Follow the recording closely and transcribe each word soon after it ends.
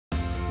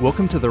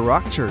Welcome to the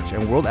Rock Church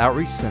and World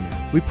Outreach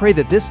Center. We pray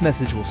that this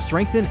message will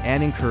strengthen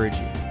and encourage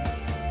you.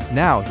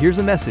 Now, here's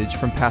a message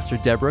from Pastor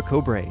Deborah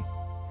Cobrae.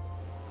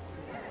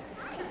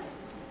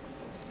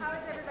 How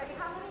is everybody?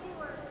 How many of you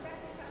were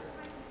expecting Pastor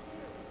Mike and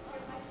Sue?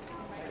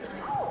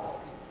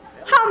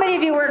 How many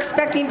of you were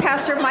expecting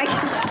Pastor Mike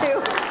and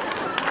Sue?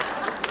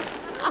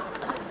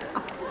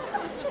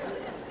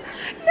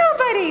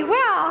 Nobody. Well,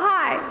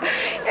 hi.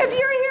 If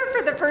you're here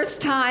for the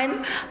first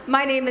time,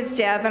 my name is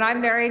Deb, and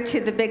I'm married to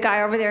the big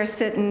guy over there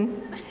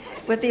sitting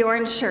with the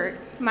orange shirt.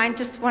 Mind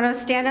just want to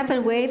stand up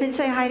and wave and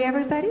say hi to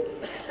everybody?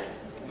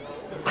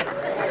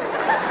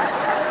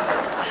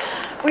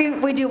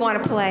 We do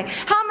want to play.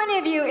 How many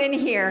of you in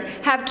here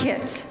have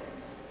kids?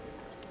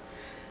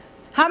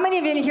 How many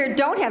of you in here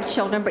don't have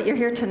children, but you're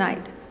here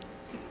tonight?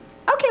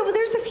 Okay, well,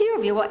 there's a few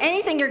of you. Well,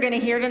 anything you're going to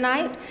hear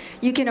tonight,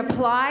 you can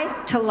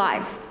apply to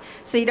life.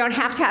 So you don't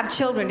have to have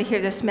children to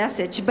hear this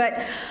message.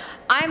 But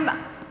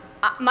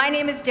my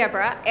name is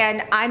Deborah,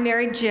 and I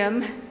married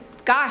Jim,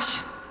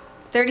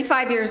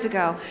 35 years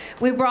ago.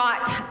 We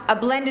brought a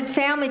blended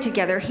family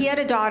together. He had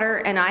a daughter,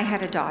 and I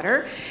had a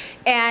daughter.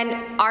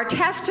 And our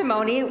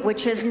testimony,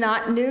 which is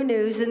not new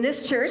news in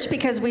this church,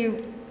 because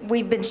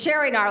we've been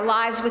sharing our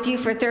lives with you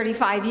for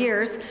 35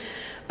 years,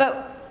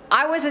 but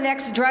I was an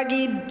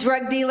ex-druggie,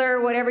 drug dealer,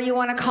 whatever you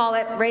want to call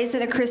it, raised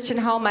in a Christian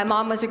home. My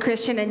mom was a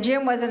Christian, and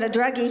Jim wasn't a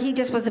druggie. He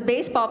just was a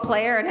baseball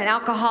player and an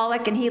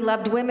alcoholic, and he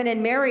loved women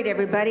and married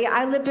everybody.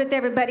 I lived with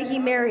everybody. He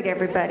married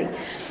everybody.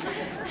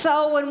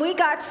 So when we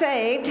got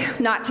saved,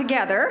 not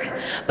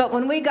together, but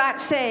when we got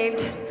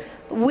saved,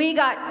 we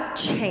got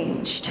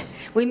changed.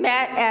 We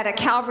met at a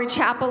Calvary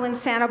Chapel in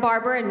Santa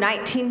Barbara in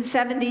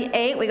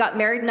 1978. We got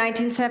married in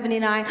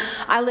 1979.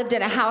 I lived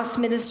in a house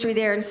ministry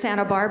there in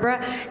Santa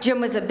Barbara. Jim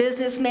was a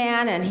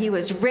businessman, and he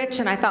was rich,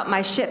 and I thought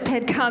my ship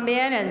had come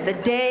in, and the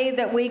day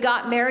that we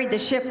got married, the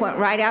ship went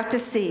right out to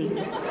sea.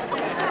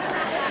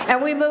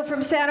 And we moved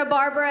from Santa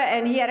Barbara,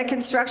 and he had a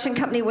construction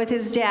company with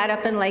his dad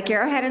up in Lake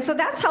Arrowhead, and so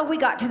that's how we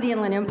got to the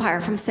Inland Empire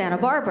from Santa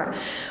Barbara.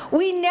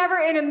 We never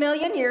in a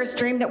million years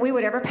dreamed that we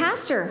would ever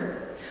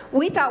pastor.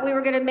 We thought we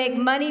were going to make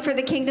money for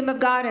the kingdom of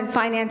God and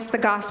finance the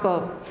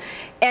gospel.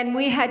 And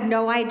we had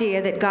no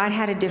idea that God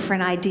had a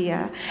different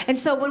idea. And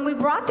so when we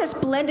brought this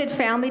blended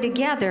family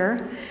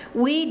together,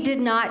 we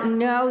did not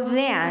know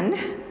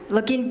then,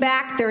 looking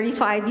back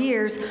 35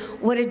 years,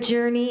 what a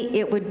journey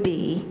it would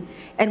be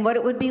and what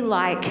it would be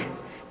like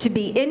to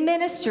be in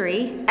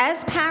ministry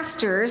as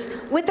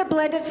pastors with a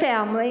blended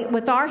family,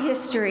 with our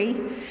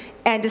history,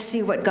 and to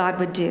see what God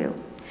would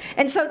do.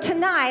 And so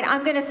tonight,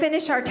 I'm going to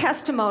finish our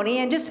testimony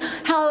and just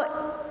how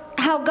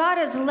God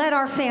has led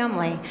our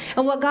family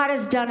and what God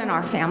has done in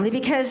our family.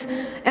 Because,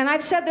 and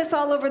I've said this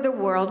all over the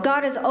world,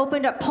 God has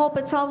opened up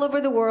pulpits all over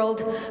the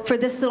world for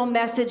this little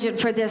message and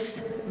for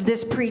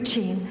this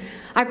preaching.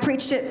 I've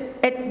preached it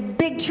at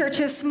big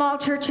churches, small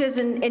churches,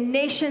 and in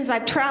nations.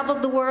 I've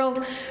traveled the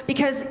world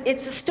because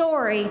it's a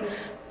story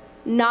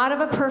not of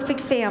a perfect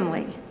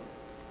family,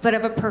 but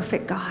of a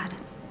perfect God.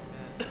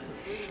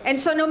 And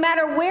so no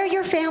matter where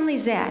your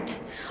family's at,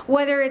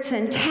 whether it's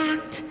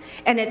intact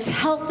and it's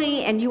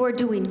healthy and you are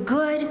doing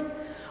good,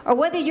 or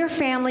whether your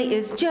family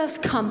is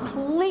just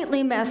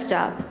completely messed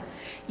up,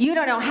 you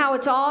don't know how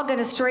it's all going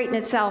to straighten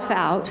itself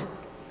out,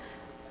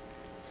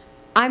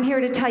 I'm here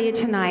to tell you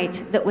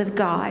tonight that with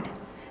God,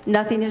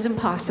 nothing is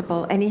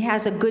impossible, and He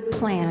has a good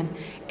plan.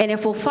 And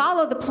if we'll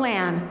follow the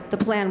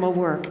plan will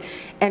work.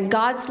 And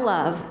God's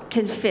love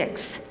can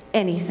fix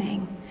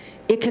anything.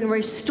 It can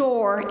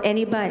restore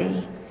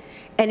anybody.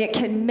 And it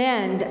can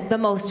mend the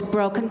most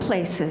broken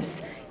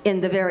places in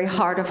the very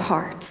heart of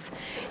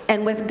hearts.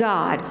 And with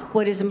God,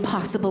 what is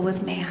impossible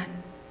with man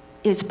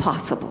is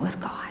possible with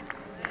God.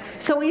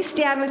 So will you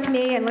stand with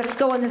me, and let's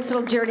go on this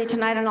little journey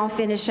tonight, and I'll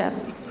finish up.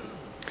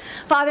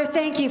 Father,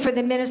 thank you for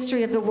the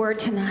ministry of the word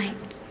tonight.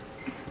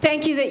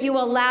 Thank you that you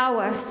allow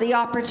us the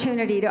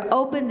opportunity to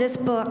open this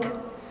book.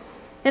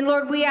 And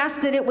Lord, we ask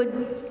that it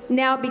would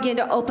now begin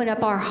to open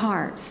up our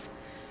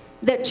hearts,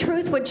 that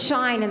truth would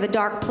shine in the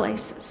dark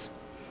places,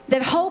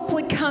 that hope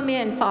would come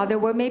in, Father,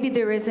 where maybe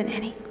there isn't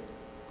any.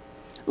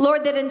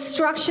 Lord, that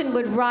instruction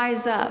would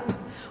rise up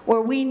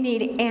where we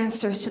need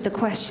answers to the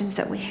questions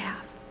that we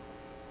have.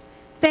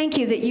 Thank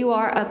you that you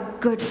are a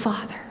good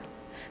Father,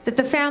 that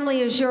the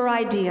family is your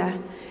idea,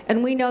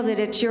 and we know that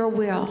it's your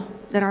will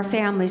that our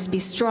families be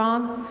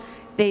strong,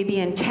 they be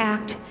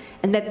intact,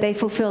 and that they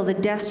fulfill the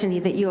destiny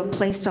that you have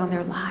placed on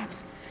their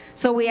lives.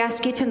 So we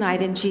ask you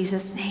tonight in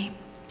Jesus' name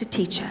to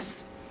teach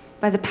us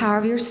by the power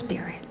of your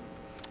Spirit.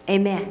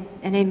 Amen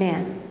and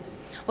amen.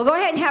 Well, go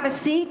ahead and have a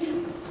seat.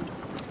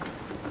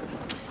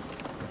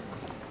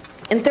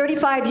 In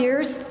 35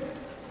 years,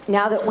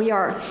 now that we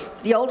are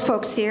the old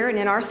folks here and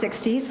in our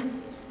 60s,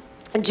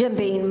 and Jim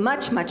being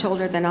much, much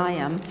older than I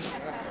am.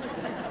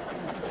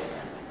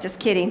 Just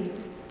kidding.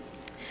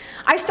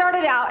 I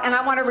started out, and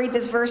I want to read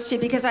this verse to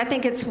you because I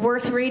think it's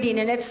worth reading,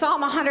 and it's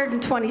Psalm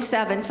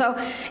 127. So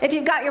if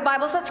you've got your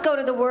Bibles, let's go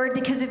to the Word,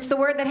 because it's the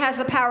Word that has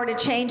the power to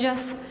change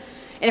us.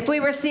 And if we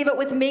receive it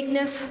with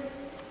meekness,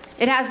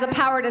 It has the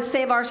power to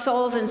save our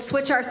souls and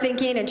switch our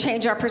thinking and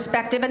change our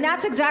perspective. And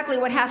that's exactly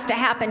what has to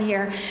happen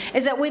here,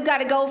 is that we've got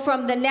to go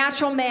from the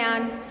natural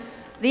man,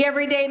 the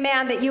everyday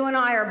man that you and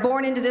I are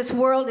born into this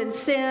world in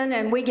sin,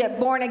 and we get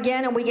born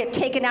again and we get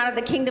taken out of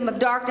the kingdom of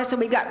darkness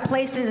and we got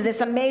placed into this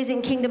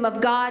amazing kingdom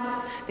of God.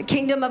 The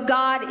kingdom of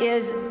God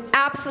is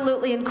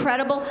absolutely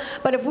incredible,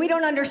 but if we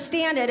don't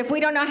understand it, if we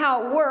don't know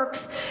how it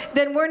works,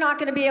 then we're not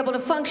going to be able to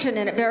function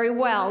in it very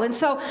well. And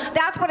so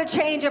that's what a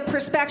change of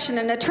perspective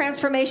and a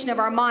transformation of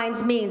our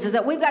minds means, is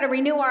that we've got to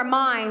renew our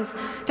minds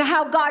to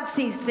how God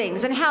sees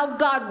things and how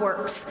God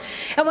works.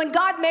 And when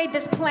God made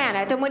this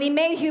planet and when he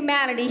made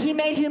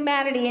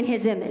humanity in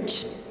his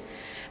image.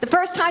 The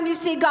first time you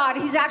see God,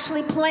 he's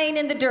actually playing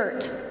in the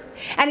dirt,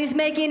 and he's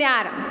making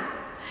Adam,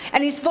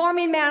 and he's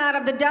forming man out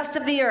of the dust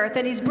of the earth,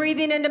 and he's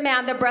breathing into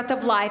man the breath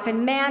of life,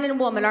 and man and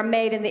woman are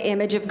made in the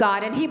image of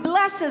God. And he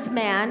blesses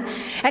man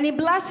and he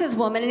blesses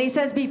woman, and he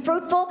says, be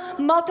fruitful,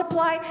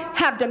 multiply,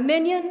 have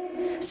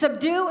dominion,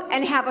 subdue,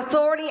 and have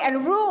authority,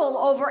 and rule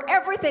over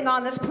everything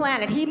on this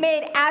planet. He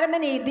made Adam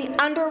and Eve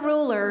the under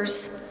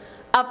rulers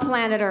of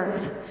planet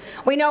Earth.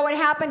 We know what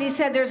happened. He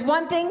said there's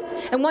one thing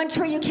and one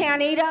tree you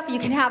can't eat of. You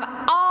can have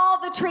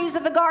all the trees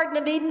of the Garden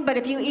of Eden, but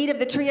if you eat of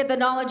the tree of the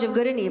knowledge of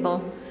good and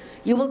evil,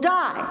 you will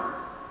die.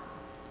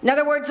 In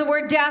other words, the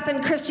word death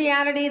in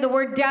Christianity, the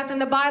word death in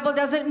the Bible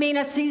doesn't mean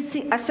a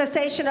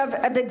cessation of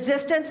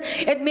existence.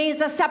 It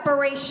means a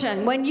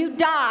separation. When you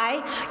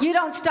die, you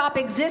don't stop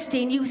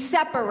existing, you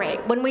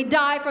separate. When we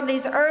die from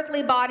these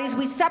earthly bodies,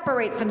 we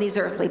separate from these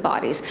earthly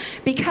bodies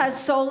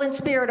because soul and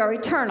spirit are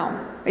eternal.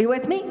 Are you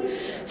with me?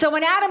 So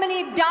when Adam and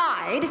Eve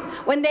died,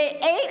 when they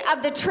ate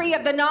of the tree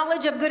of the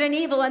knowledge of good and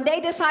evil, and they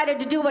decided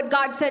to do what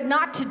God said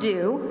not to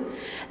do,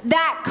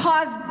 that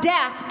caused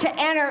death to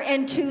enter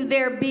into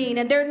their being,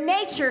 and their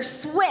nature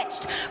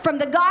switched from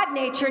the God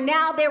nature.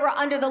 Now they were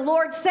under the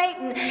Lord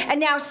Satan, and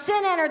now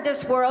sin entered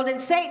this world, and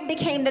Satan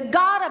became the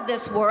God of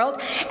this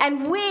world,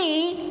 and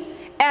we,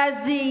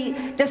 as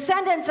the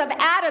descendants of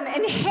Adam,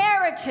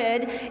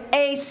 inherited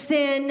a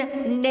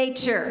sin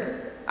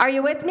nature. Are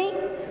you with me?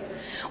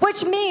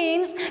 Which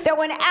means that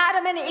when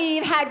Adam and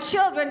Eve had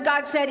children,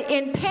 God said,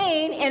 in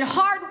pain, in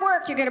hard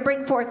work, you're going to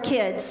bring forth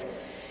kids.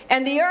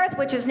 And the earth,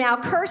 which is now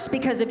cursed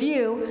because of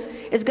you,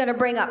 is going to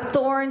bring up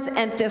thorns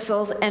and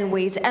thistles and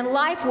weeds. And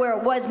life, where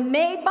it was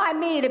made by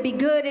me to be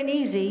good and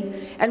easy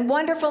and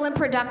wonderful and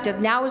productive,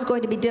 now is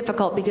going to be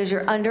difficult because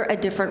you're under a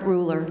different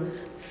ruler.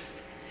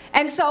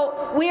 And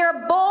so we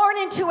are born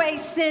into a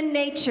sin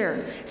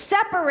nature,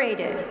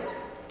 separated,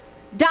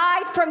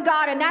 died from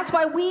God, and that's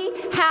why we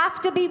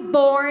have to be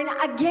born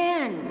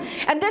again.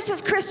 And this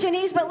is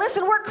Christianese, but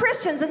listen, we're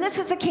Christians, and this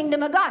is the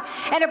kingdom of God.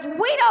 And if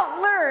we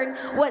don't learn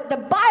what the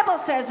Bible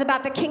says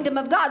about the kingdom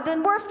of God,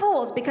 then we're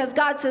fools, because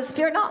God says,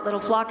 fear not,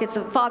 little flock, it's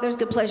the Father's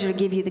good pleasure to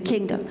give you the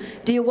kingdom.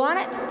 Do you want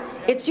it?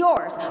 It's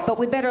yours, but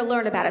we better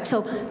learn about it.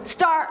 So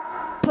start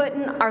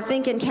putting our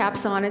thinking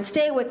caps on and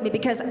stay with me,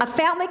 because a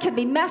family could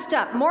be messed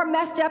up, more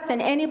messed up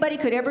than anybody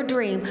could ever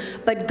dream,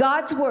 but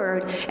God's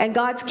word and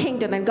God's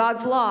kingdom and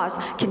God's laws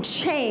can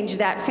change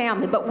that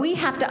family. But we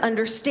have to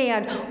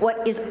understand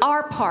what is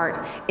our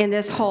part in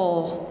this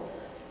whole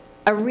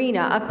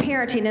arena of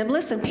parenting. And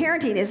listen,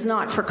 parenting is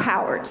not for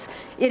cowards.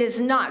 It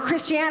is not.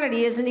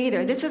 Christianity isn't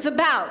either. This is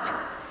about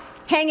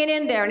hanging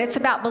in there, and it's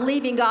about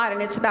believing God,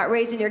 and it's about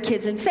raising your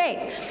kids in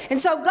faith.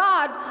 And so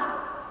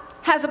God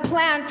has a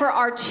plan for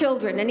our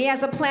children, and he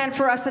has a plan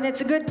for us, and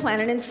it's a good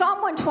plan. And in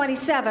Psalm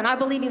 127, I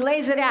believe he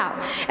lays it out.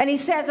 And he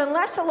says,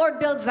 unless the Lord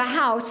builds the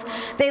house,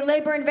 they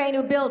labor in vain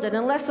who build it.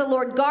 Unless the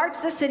Lord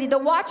guards the city, the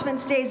watchman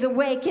stays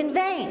awake in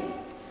vain.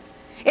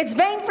 It's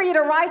vain for you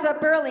to rise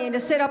up early and to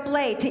sit up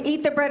late, to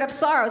eat the bread of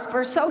sorrows,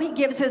 for so he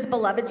gives his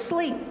beloved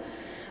sleep.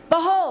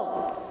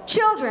 Behold,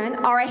 children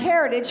are a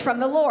heritage from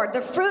the Lord.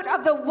 The fruit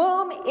of the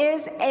womb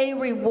is a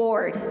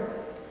reward.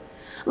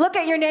 Look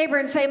at your neighbor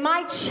and say,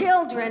 my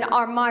children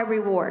are my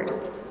reward.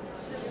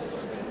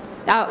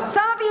 Now,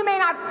 some of you may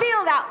not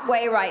feel that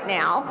way right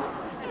now.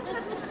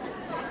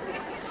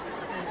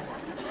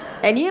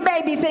 And you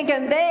may be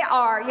thinking they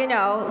are, you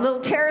know, little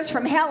terrors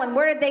from hell, and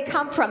where did they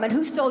come from, and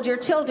who stole your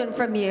children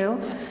from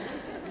you?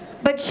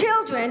 But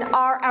children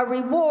are a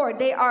reward.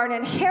 They are an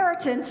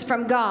inheritance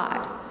from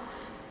God.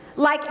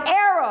 Like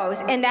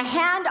arrows in the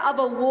hand of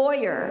a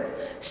warrior,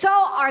 so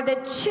are the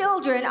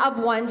children of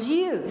one's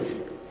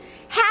youth.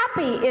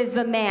 Happy is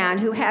the man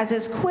who has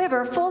his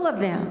quiver full of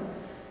them,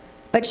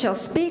 but shall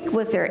speak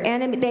with their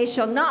enemy. They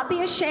shall not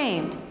be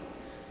ashamed.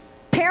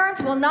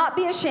 Parents will not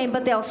be ashamed,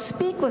 but they'll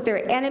speak with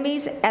their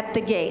enemies at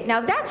the gate.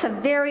 Now, that's a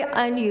very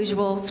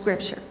unusual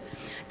scripture.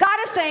 God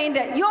is saying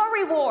that your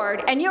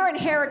reward and your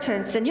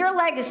inheritance and your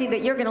legacy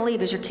that you're going to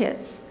leave is your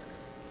kids.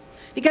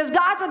 Because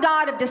God's a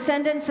God of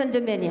descendants and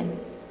dominion.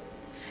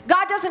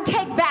 God doesn't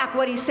take back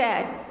what he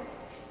said.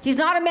 He's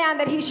not a man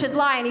that he should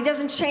lie, and he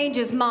doesn't change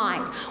his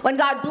mind. When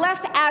God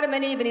blessed Adam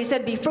and Eve and he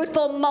said, be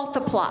fruitful,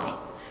 multiply,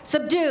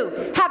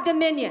 subdue, have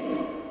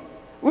dominion.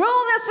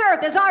 Rule this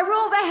earth as I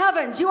rule the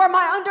heavens. You are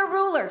my under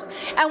rulers.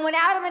 And when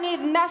Adam and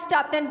Eve messed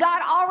up, then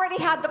God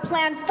already had the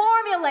plan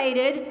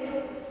formulated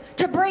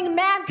to bring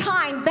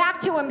mankind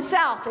back to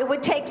himself. It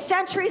would take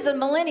centuries and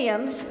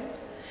millenniums,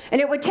 and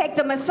it would take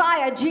the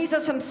Messiah,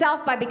 Jesus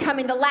himself, by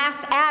becoming the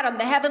last Adam,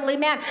 the heavenly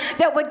man,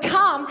 that would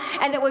come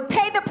and that would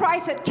pay the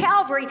price at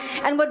Calvary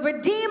and would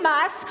redeem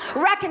us,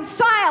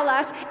 reconcile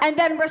us, and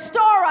then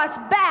restore us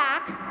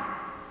back.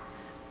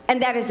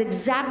 And that is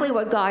exactly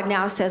what God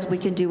now says we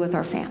can do with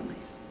our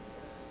families.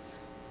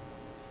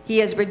 He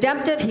is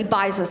redemptive. He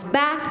buys us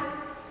back.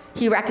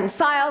 He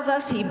reconciles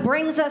us, he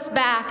brings us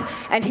back,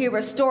 and he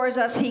restores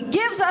us. He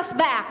gives us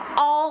back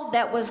all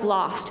that was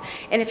lost.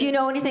 And if you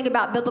know anything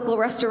about biblical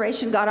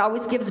restoration, God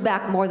always gives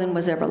back more than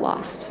was ever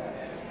lost.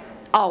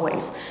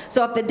 Always.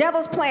 So if the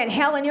devil's playing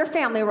hell in your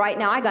family right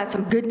now, I got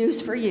some good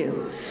news for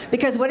you.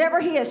 Because whatever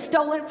he has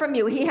stolen from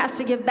you, he has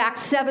to give back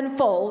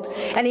sevenfold,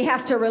 and he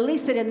has to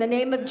release it in the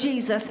name of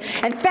Jesus.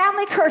 And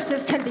family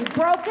curses can be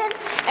broken,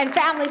 and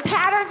family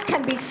patterns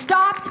can be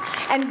stopped,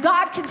 and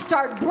God can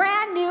start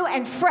brand new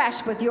and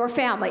fresh with your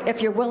family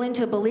if you're willing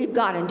to believe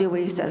God and do what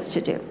he says to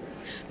do.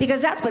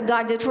 Because that's what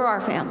God did for our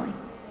family.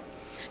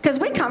 Because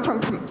we come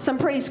from some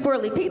pretty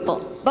squirrely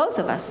people, both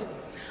of us.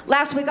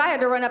 Last week I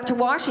had to run up to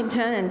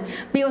Washington and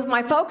be with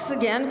my folks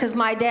again because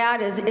my dad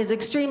is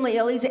extremely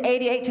ill. He's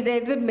 88 today.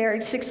 They've been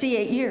married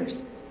 68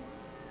 years.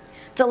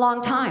 It's a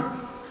long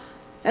time.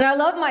 And I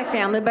love my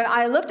family, but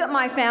I looked at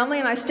my family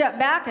and I stepped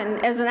back,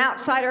 and as an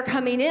outsider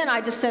coming in,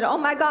 I just said, oh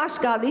my gosh,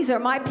 God, these are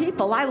my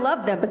people. I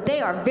love them, but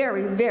they are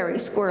very, very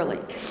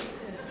squirrely.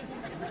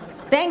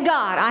 Thank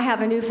God I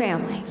have a new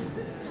family.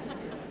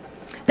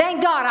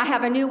 Thank God I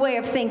have a new way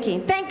of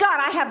thinking. Thank God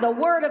I have the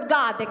Word of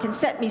God that can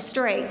set me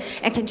straight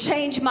and can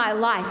change my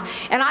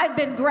life. And I've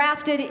been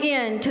grafted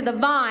into the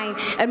vine,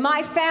 and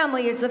my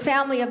family is the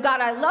family of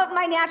God. I love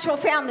my natural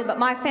family, but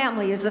my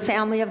family is the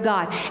family of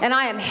God. And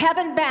I am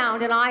heaven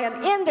bound, and I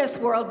am in this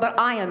world, but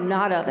I am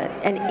not of it.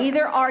 And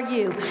either are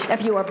you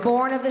if you are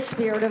born of the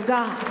Spirit of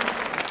God.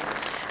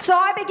 So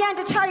I began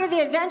to tell you the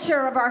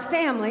adventure of our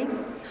family.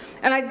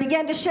 And I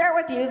began to share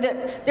with you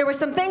that there were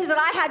some things that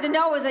I had to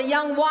know as a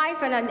young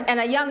wife and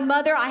a young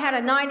mother. I had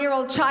a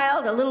 9-year-old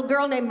child, a little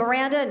girl named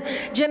Miranda,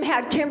 and Jim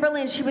had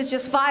Kimberly, and she was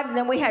just 5. And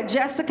then we had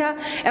Jessica,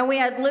 and we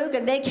had Luke,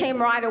 and they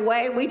came right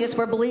away. We just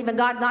were believing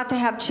God not to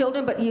have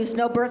children, but use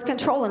no birth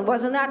control, and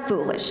wasn't that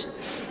foolish?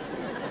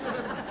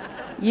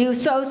 You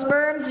sow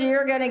sperms,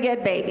 you're going to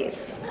get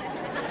babies.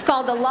 It's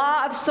called the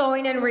law of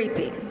sowing and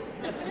reaping.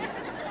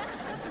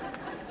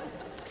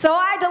 So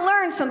I had to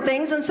learn some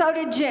things, and so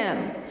did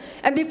Jim.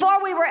 And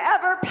before we were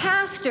ever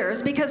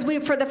pastors, because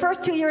for the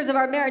first 2 years of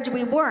our marriage,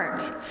 we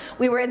weren't.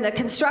 We were in the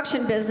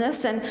construction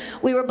business, and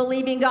we were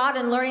believing God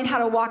and learning how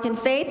to walk in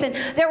faith. And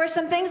there were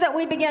some things that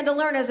we began to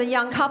learn as a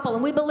young couple.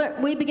 And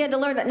we began to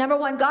learn that, number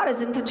one, God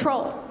is in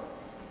control.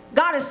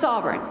 God is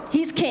sovereign.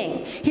 He's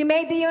king. He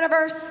made the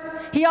universe.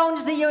 He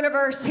owns the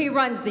universe. He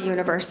runs the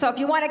universe. So if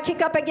you want to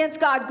kick up against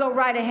God, go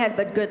right ahead,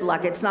 but good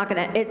luck. It's not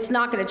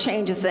going to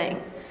change a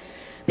thing.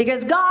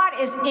 Because God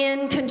is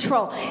in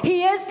control.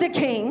 He is the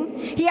king.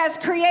 He has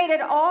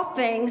created all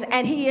things,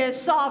 and he is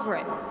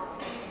sovereign.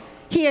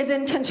 He is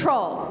in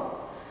control.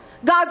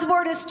 God's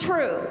word is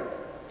true.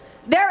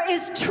 There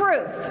is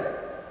truth,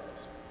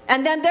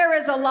 and then there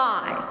is a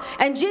lie.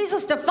 And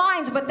Jesus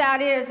defines what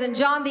that is in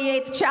John the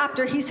 8th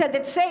chapter. He said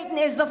that Satan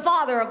is the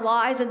father of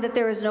lies and that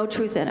there is no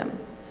truth in him.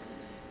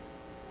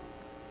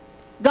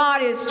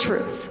 God is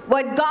truth.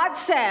 What God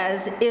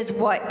says is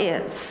what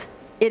is.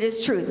 It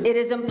is truth. It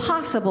is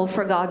impossible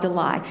for God to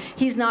lie.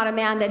 He's not a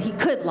man that he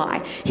could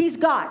lie. He's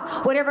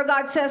God. Whatever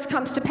God says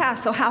comes to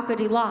pass, so how could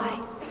he lie?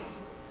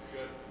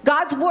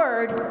 God's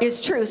word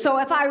is true. So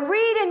if I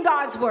read in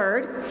God's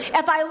word,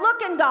 if I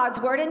look in God's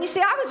word, and you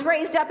see, I was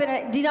raised up in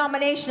a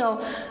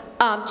denominational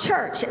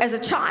church as a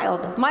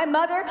child. My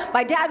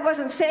dad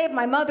wasn't saved,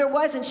 my mother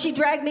was, and she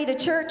dragged me to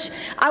church.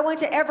 I went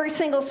to every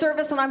single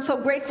service, and I'm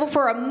so grateful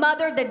for a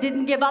mother that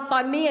didn't give up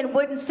on me and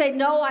wouldn't say,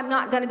 no, I'm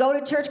not going to go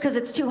to church because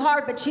it's too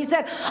hard. But she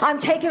said, I'm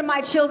taking my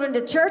children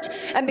to church,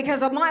 and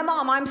because of my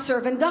mom, I'm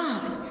serving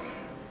God.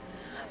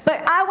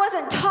 But I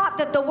wasn't taught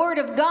that the Word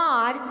of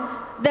God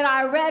that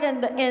I read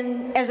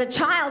as a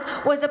child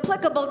was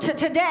applicable to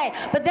today.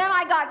 But then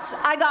I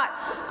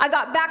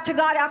got back to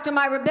God after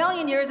my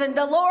rebellion years, and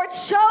the Lord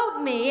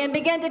showed me and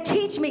began to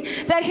teach me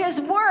that His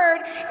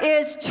Word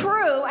is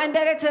true and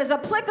that it's as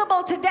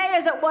applicable today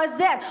as it was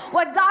then.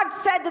 What God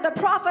said to the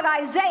prophet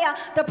Isaiah,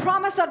 the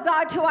promise of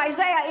God to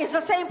Isaiah, is the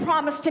same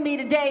promise to me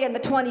today in the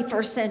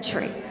 21st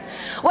century.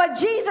 What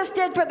Jesus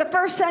did for the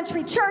first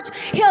century church,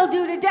 He'll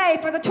do today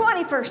for the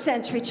 21st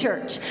century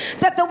church.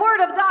 That the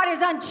Word of God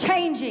is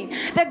unchanging.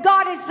 That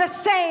God is the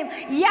same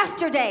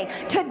yesterday,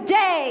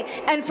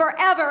 today, and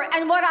forever.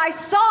 And what I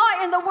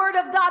saw in the Word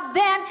of God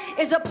then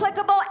is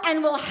applicable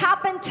and will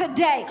happen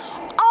today.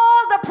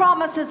 All the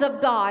promises of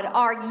God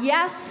are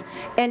yes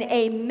and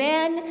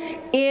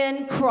amen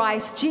in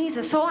Christ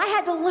Jesus. So I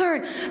had to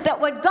learn that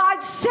what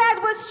God said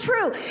was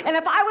true. And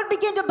if I would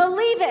begin to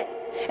believe it,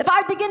 if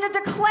I begin to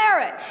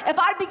declare it, if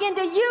I begin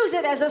to use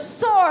it as a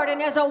sword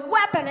and as a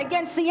weapon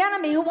against the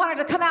enemy who wanted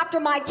to come after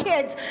my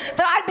kids,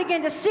 that I'd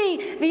begin to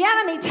see the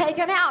enemy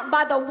taken out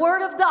by the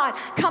word of God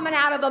coming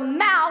out of a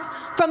mouth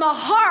from a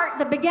heart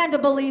that began to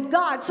believe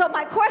God. So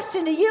my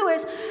question to you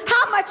is,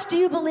 how much do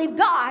you believe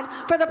God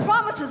for the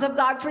promises of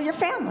God for your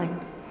family?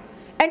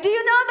 And do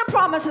you know the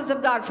promises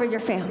of God for your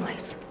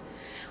families?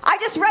 I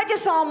just read you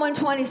Psalm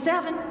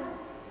 127.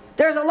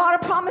 There's a lot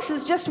of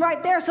promises just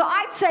right there. So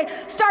I'd say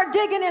start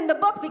digging in the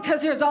book,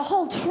 because there's a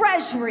whole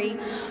treasury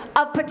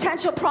of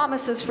potential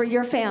promises for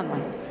your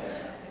family.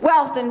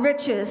 Wealth and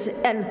riches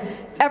and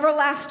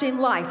everlasting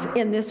life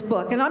in this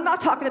book. And I'm not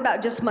talking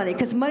about just money,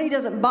 because money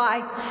doesn't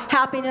buy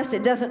happiness.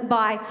 It doesn't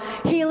buy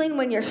healing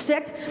when you're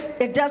sick.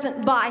 It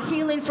doesn't buy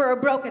healing for a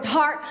broken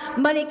heart.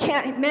 Money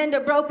can't mend a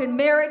broken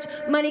marriage.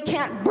 Money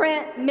can't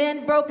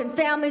mend broken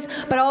families.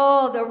 But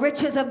oh, the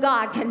riches of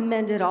God can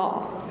mend it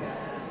all.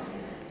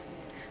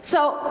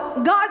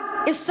 So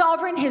God is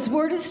sovereign, his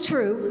word is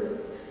true,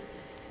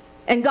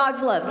 and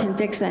God's love can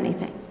fix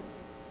anything.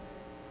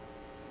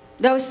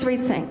 Those three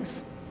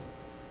things.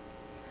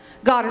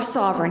 God is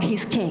sovereign,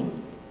 he's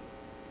king.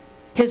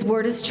 His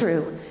word is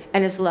true,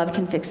 and his love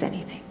can fix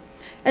anything.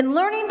 And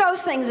learning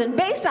those things, and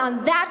based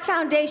on that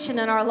foundation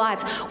in our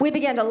lives, we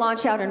began to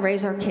launch out and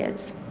raise our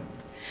kids.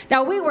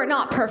 Now, we were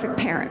not perfect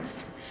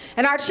parents,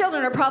 and our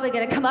children are probably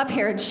going to come up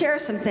here and share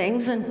some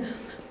things, and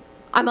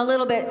I'm a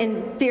little bit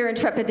in fear and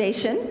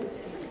trepidation.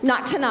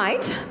 Not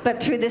tonight,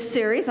 but through this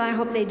series. I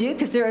hope they do,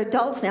 because they're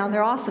adults now and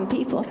they're awesome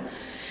people.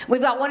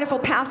 We've got wonderful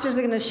pastors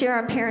that are going to share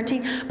on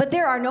parenting, but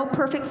there are no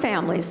perfect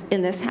families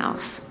in this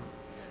house.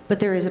 But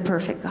there is a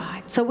perfect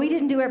God. So we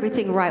didn't do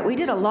everything right. We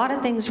did a lot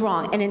of things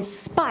wrong. And in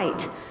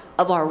spite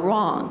of our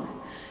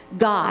wrong,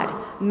 God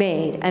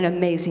made an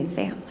amazing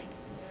family.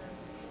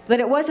 But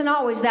it wasn't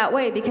always that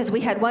way, because we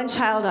had one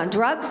child on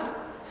drugs.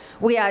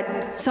 We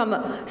had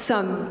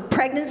some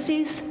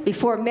pregnancies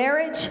before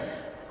marriage.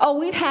 Oh,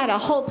 we've had a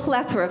whole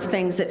plethora of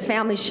things that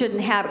families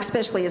shouldn't have,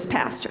 especially as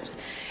pastors.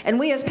 And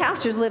we as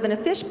pastors live in a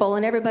fishbowl,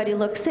 and everybody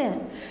looks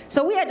in.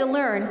 So we had to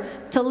learn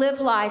to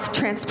live life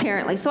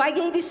transparently. So I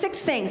gave you 6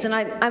 things, and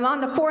I'm on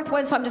the 4th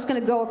one, so I'm just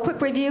going to go a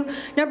quick review.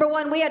 Number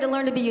 1, we had to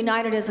learn to be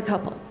united as a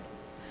couple.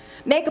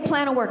 Make a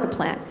plan and work a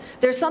plan.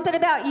 There's something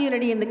about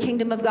unity in the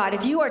kingdom of God.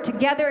 If you are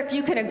together, if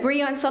you can agree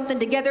on something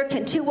together,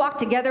 can 2 walk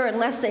together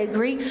unless they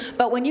agree?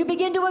 But when you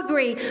begin to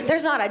agree,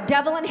 there's not a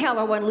devil in hell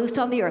or one loosed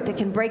on the earth that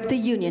can break the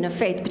union of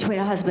faith between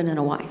a husband and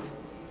a wife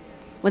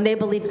when they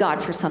believe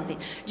God for something.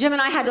 Jim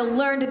and I had to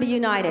learn to be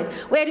united.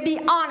 We had to be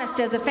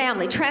honest as a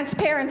family,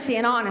 transparency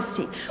and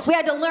honesty. We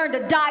had to learn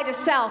to die to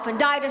self and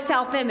die to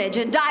self-image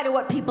and die to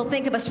what people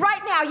think of us.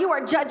 Right now, you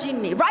are judging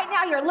me. Right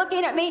now, you're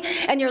looking at me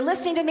and you're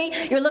listening to me.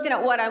 You're looking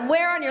at what I'm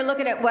wearing. You're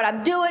looking at what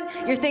I'm doing.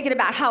 You're thinking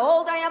about how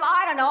old I am.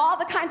 I don't know, all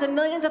the kinds of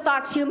millions of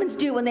thoughts humans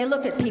do when they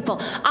look at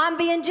people. I'm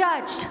being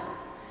judged.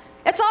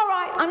 It's all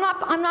right.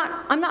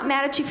 I'm not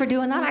mad at you for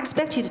doing that. I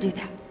expect you to do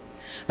that.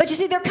 But you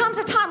see, there comes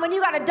a time when you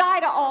got to die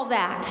to all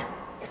that.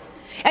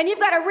 And you've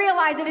got to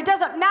realize that it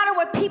doesn't matter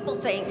what people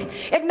think.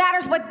 It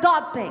matters what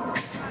God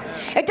thinks.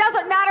 It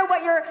doesn't matter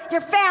what your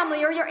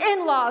family or your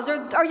in-laws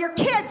or your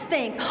kids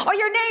think or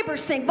your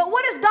neighbors think. But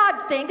what does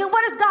God think, and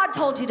what has God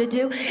told you to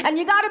do? And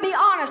you got to be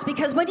honest,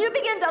 because when you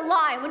begin to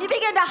lie, when you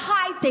begin to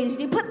hide things,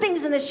 and you put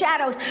things in the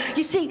shadows,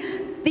 you see,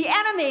 the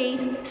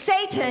enemy,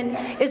 Satan,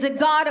 is a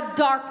god of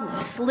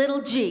darkness,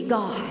 little g,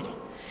 God.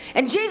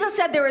 And Jesus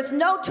said there is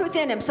no truth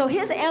in him. So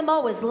his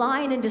MO is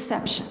lying and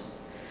deception.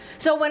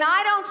 So when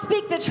I don't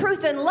speak the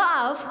truth in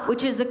love,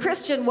 which is the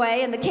Christian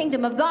way and the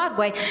kingdom of God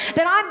way,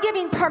 then I'm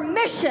giving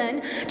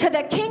permission to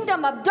the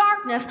kingdom of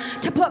darkness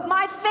to put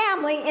my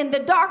family in the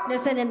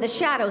darkness and in the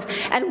shadows.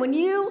 And when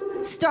you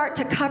start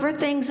to cover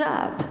things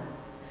up,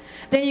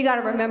 then you got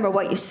to remember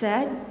what you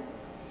said.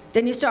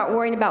 Then you start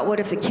worrying about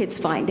what if the kids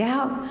find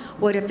out?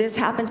 What if this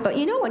happens? But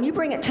you know, when you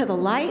bring it to the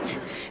light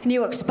and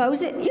you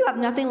expose it, you have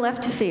nothing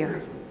left to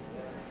fear.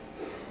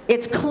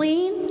 It's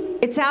clean,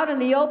 it's out in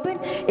the open,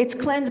 it's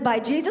cleansed by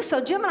Jesus.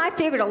 So Jim and I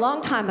figured a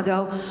long time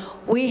ago,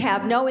 we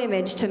have no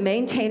image to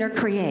maintain or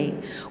create.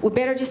 We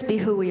better just be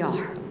who we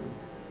are.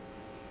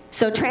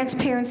 So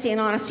transparency and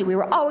honesty. We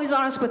were always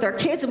honest with our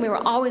kids, and we were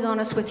always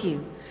honest with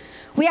you.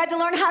 We had to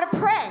learn how to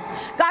pray.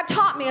 God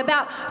taught me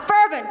about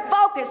fervent,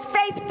 focused,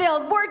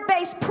 faith-filled,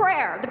 word-based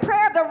prayer. The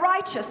prayer of the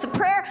righteous. The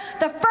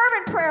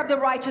fervent prayer of the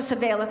righteous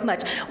availeth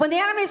much. When the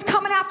enemy's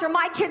coming after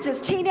my kids as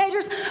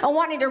teenagers and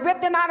wanting to rip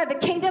them out of the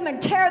kingdom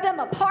and tear them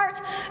apart,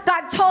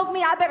 God told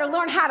me I better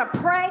learn how to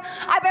pray.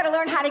 I better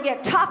learn how to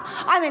get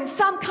tough. I'm in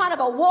some kind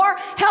of a war.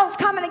 Hell's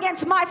coming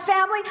against my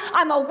family.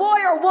 I'm a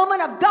warrior woman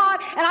of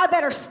God, and I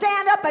better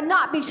stand up and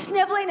not be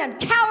sniveling and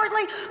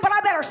cowardly, but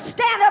I better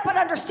stand up and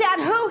understand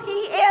who he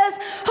is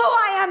who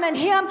I am in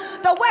him.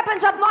 The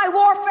weapons of my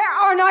warfare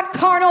are not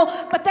carnal,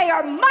 but they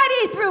are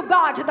mighty through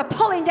God to the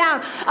pulling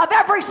down of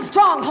every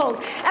stronghold.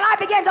 And I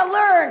began to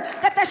learn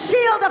that the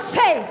shield of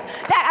faith,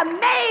 that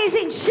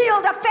amazing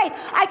shield of faith,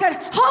 I could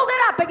hold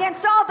it up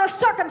against all the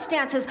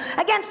circumstances,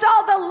 against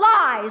all the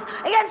lies,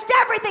 against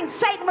everything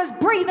Satan was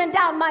breathing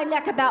down my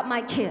neck about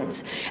my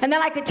kids. And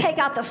then I could take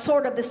out the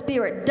sword of the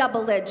Spirit,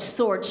 double-edged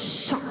sword,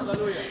 sharp,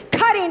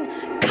 cutting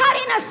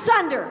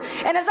asunder.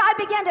 And as I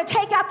began to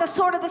take out the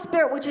sword of the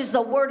Spirit, which is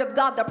the word of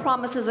God, the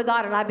promises of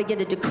God, and I began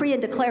to decree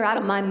and declare out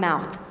of my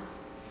mouth,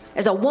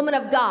 as a woman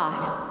of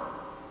God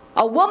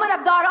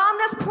on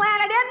this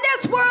planet, in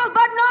this world,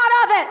 but not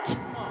of it.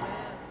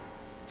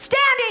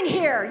 Standing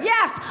here,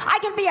 yes, I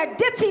can be a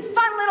ditzy,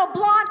 fun little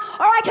blonde,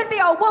 or I can be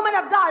a woman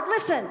of God.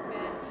 Listen,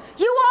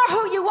 you are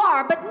who you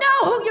are, but know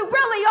who you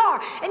really are.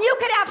 And you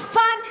can have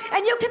fun,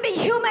 and you can be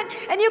human,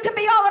 and you can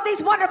be all of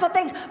these wonderful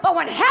things. But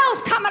when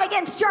hell's coming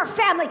against your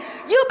family,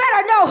 you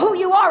better know who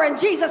you are in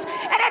Jesus.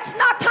 And it's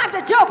not time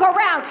to joke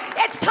around.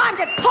 It's time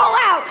to pull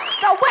out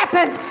the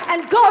weapons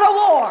and go to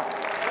war.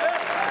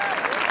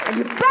 And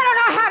you better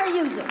know how to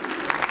use them.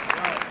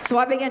 So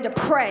I began to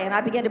pray, and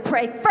I began to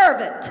pray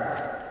fervent,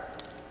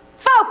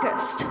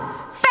 focused,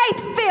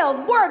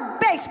 faith-filled,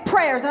 word-based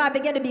prayers, and I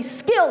began to be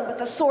skilled with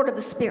the sword of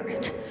the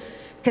Spirit.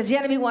 Because the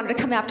enemy wanted to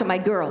come after my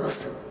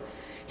girls.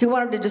 He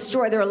wanted to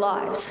destroy their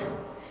lives.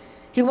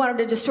 He wanted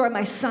to destroy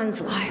my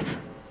son's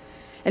life.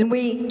 And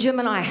we, Jim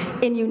and I,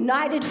 in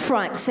united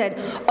front said,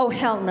 oh,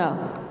 hell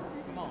no.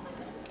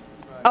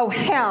 Oh,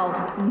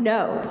 hell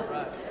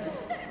no.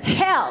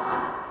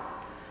 Hell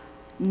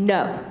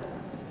no.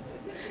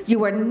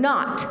 You are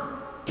not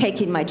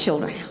taking my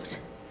children out.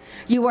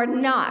 You are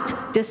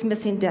not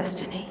dismissing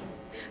destiny.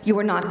 You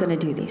are not going to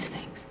do these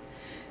things.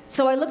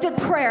 So I looked at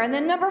prayer, and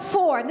then number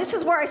 4, and this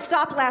is where I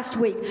stopped last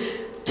week,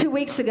 2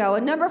 weeks ago.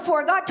 And number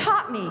 4, God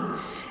taught me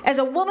as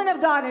a woman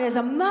of God and as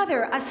a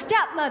mother, a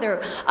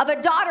stepmother of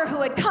a daughter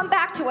who had come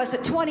back to us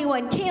at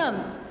 21, Kim.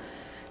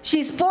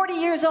 She's 40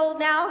 years old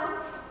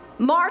now,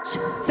 March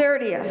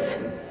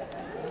 30th.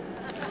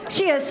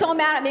 She is so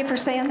mad at me for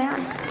saying that.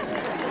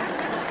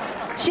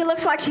 She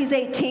looks like she's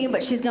 18,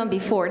 but she's going to be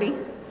 40.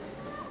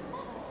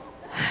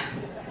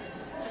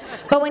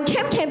 But when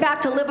Kim came back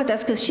to live with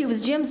us, because she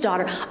was Jim's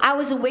daughter, I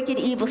was a wicked,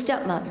 evil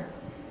stepmother.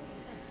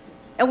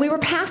 And we were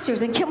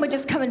pastors, and Kim would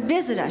just come and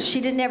visit us.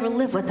 She didn't ever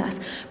live with us.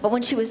 But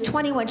when she was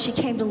 21, she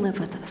came to live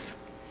with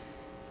us.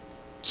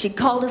 She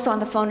called us on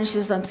the phone, and she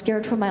says, I'm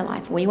scared for my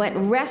life. We went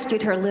and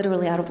rescued her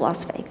literally out of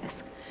Las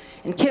Vegas.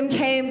 And Kim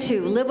came to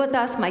live with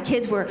us. My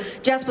kids were,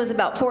 Jess was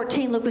about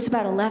 14, Luke was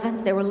about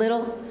 11. They were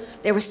little.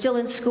 They were still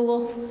in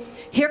school.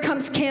 Here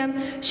comes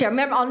Kim.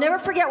 I'll never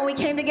forget when we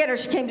came to get her.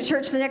 She came to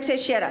church the next day.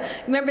 She had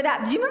remember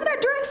that? Do you remember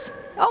that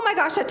dress? Oh my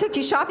gosh, I took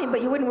you shopping,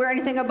 but you wouldn't wear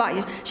anything I bought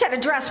you. She had a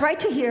dress right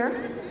to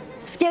here,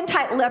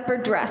 skin-tight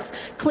leopard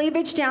dress,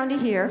 cleavage down to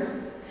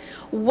here,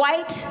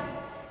 white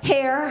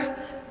hair,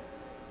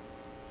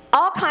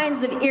 all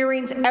kinds of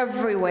earrings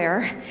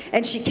everywhere.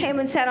 And she came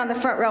and sat on the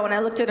front row, and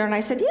I looked at her and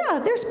I said, yeah,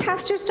 there's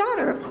pastor's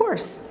daughter, of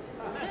course.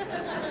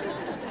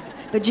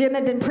 But Jim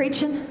had been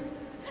preaching.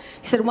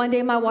 He said, one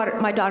day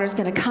my daughter's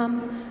going to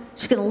come.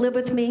 She's going to live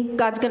with me.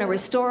 God's going to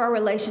restore our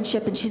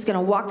relationship, and she's going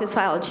to walk this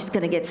aisle, and she's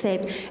going to get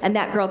saved. And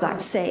that girl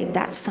got saved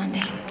that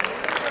Sunday.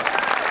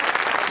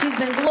 She's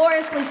been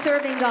gloriously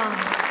serving God.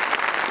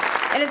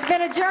 And it's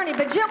been a journey.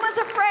 But Jim was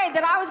afraid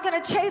that I was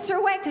going to chase her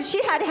away because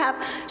she had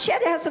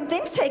to have some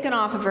things taken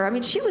off of her. I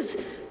mean,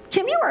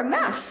 Kim, you were a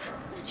mess.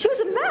 She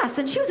was a mess,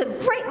 and she was a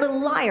great little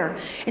liar.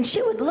 And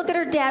she would look at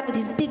her dad with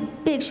these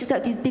big, she's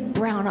got these big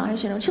brown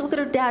eyes, you know, and she'd look at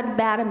her dad and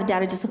bat him, and dad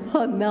would just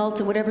melt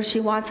and whatever she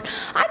wants.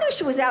 I knew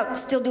she was out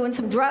still doing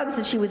some drugs,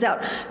 and she was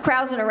out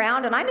carousing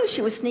around, and I knew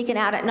she was sneaking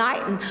out at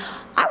night, and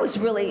I was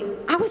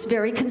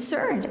very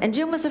concerned. And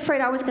Jim was afraid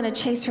I was going to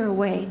chase her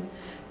away.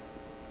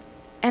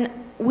 And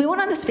we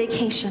went on this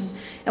vacation,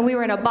 and we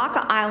were in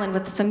Abaca Island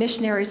with some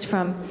missionaries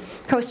from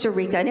Costa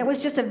Rica, and it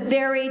was just a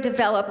very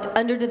developed,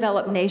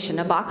 underdeveloped nation,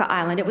 Abaca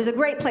Island. It was a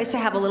great place to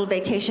have a little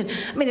vacation.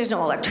 I mean, there's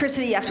no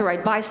electricity, you have to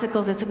ride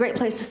bicycles. It's a great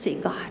place to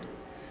see God.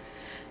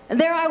 And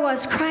there I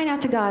was crying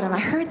out to God, and I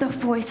heard the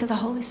voice of the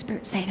Holy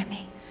Spirit say to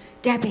me,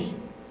 Debbie,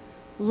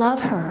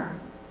 love her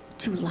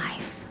to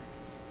life.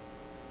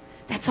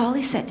 That's all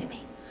he said to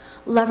me.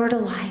 Love her to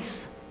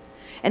life.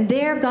 And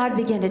there God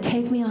began to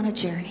take me on a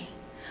journey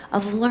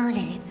of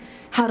learning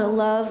how to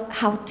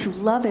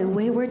love a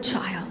wayward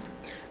child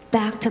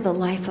back to the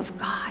life of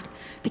God.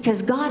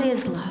 Because God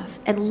is love,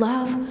 and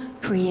love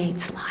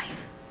creates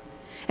life.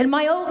 And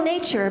my old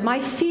nature, my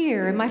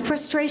fear, and my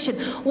frustration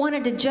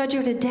wanted to judge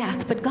her to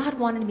death, but God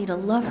wanted me to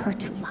love her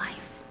to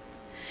life.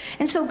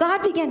 And so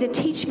God began to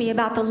teach me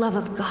about the love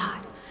of God.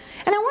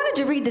 And I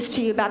wanted to read this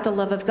to you about the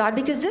love of God,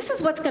 because this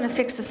is what's going to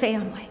fix a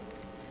family.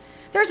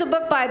 There's a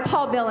book by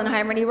Paul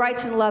Billenheimer, and he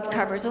writes in love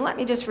covers, and let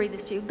me just read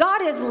this to you.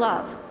 God is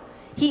love.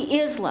 He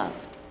is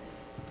love.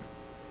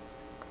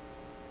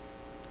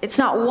 It's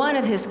not one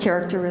of his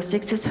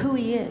characteristics, it's who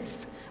he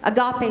is.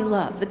 Agape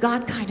love, the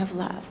God kind of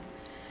love.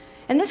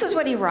 And this is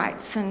what he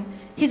writes. And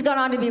he's gone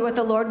on to be with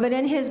the Lord, but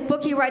in his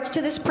book he writes,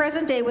 to this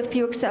present day with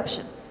few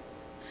exceptions,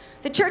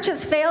 the church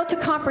has failed to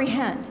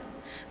comprehend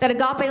that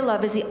agape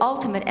love is the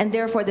ultimate and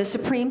therefore the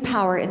supreme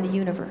power in the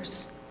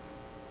universe.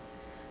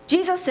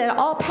 Jesus said,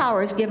 all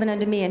power is given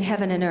unto me in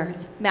heaven and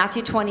earth.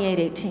 Matthew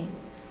 28:18.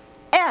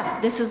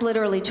 If this is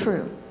literally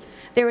true,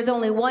 there is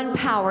only one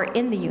power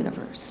in the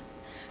universe.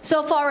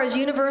 So far as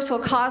universal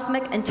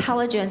cosmic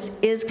intelligence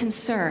is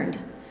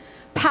concerned,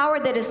 power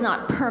that is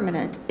not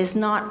permanent is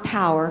not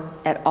power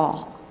at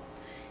all,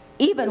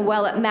 even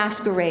while it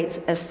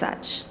masquerades as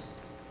such.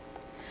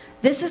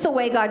 This is the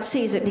way God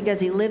sees it because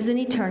he lives in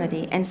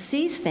eternity and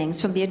sees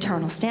things from the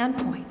eternal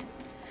standpoint.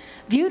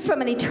 Viewed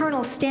from an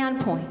eternal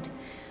standpoint,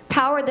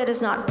 power that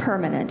is not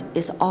permanent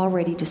is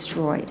already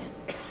destroyed.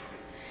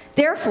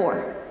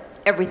 Therefore,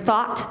 every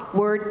thought,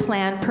 word,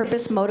 plan,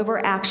 purpose, motive,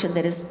 or action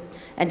that is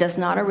and does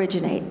not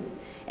originate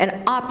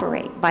and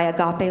operate by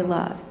agape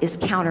love is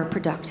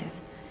counterproductive.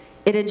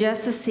 It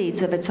ingests the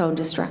seeds of its own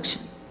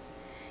destruction.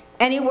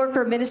 Any work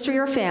or ministry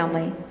or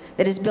family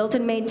that is built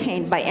and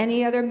maintained by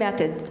any other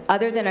method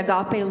other than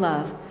agape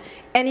love,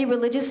 any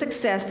religious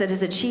success that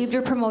is achieved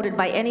or promoted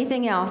by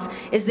anything else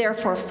is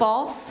therefore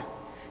false,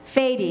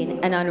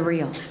 fading, and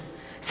unreal.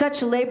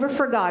 Such labor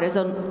for God is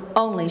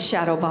only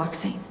shadow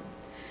boxing.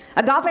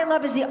 Agape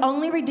love is the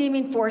only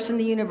redeeming force in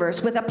the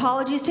universe. With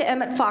apologies to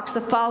Emmett Fox, the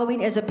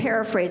following is a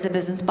paraphrase of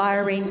his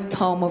inspiring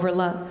poem over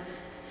love.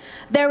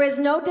 There is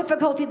no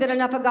difficulty that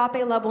enough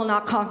agape love will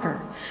not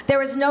conquer.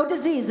 There is no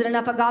disease that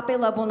enough agape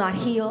love will not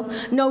heal.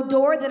 No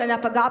door that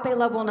enough agape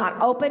love will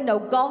not open. No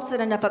gulf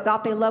that enough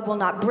agape love will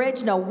not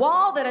bridge. No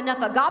wall that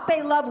enough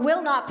agape love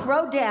will not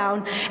throw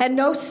down. And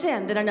no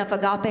sin that enough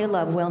agape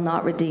love will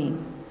not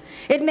redeem.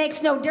 It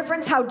makes no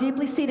difference how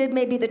deeply seated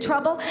may be the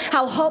trouble,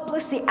 how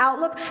hopeless the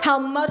outlook, how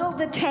muddled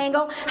the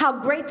tangle,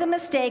 how great the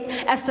mistake.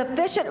 A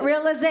sufficient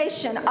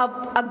realization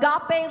of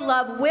agape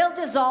love will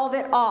dissolve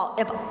it all.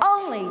 If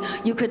only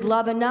you could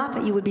love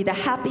enough, you would be the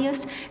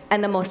happiest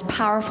and the most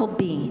powerful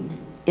being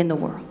in the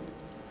world.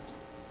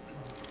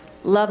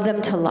 Love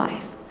them to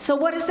life. So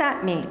what does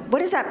that mean? What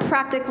does that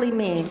practically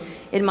mean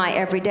in my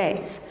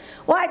everydays?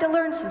 Well, I had to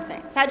learn some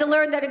things. I had to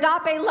learn that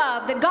agape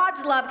love, that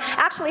God's love,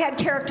 actually had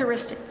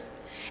characteristics.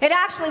 It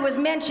actually was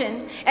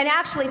mentioned and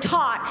actually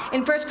taught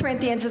in 1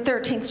 Corinthians, the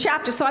 13th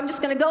chapter. So I'm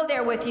just going to go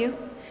there with you.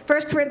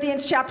 1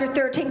 Corinthians chapter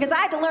 13, because I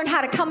had to learn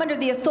how to come under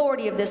the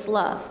authority of this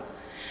love.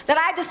 That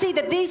I had to see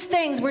that these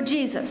things were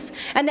Jesus.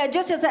 And that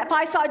just as if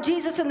I saw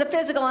Jesus in the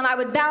physical and I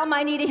would bow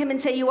my knee to him and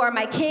say, you are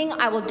my king,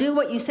 I will do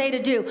what you say to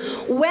do.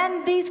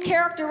 When these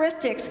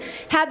characteristics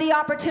had the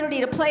opportunity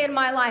to play in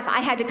my life,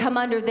 I had to come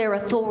under their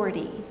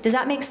authority. Does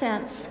that make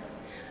sense?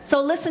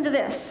 So listen to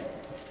this.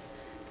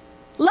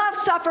 Love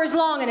suffers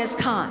long and is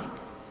kind.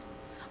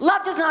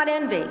 Love does not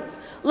envy.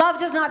 Love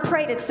does not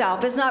parade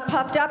itself, is not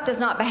puffed up,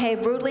 does not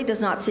behave rudely,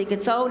 does not seek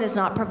its own, is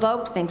not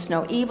provoked, thinks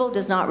no evil,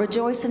 does not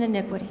rejoice in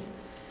iniquity,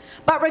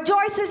 but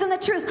rejoices in the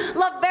truth.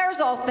 Love bears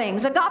all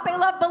things. Agape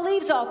love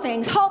believes all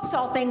things, hopes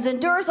all things,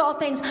 endures all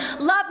things.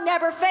 Love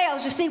never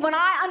fails. You see, when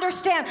I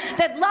understand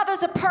that love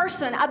is a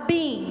person, a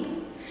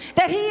being,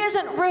 that he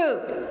isn't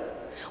rude,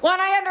 when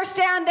I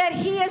understand that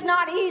he is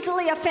not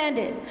easily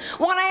offended,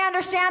 when I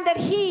understand that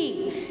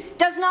he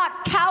does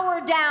not cower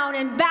down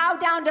and bow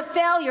down to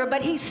failure,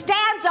 but he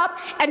stands up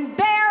and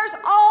bears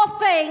all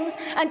things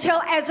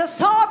until as the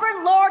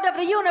sovereign Lord of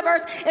the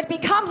universe, it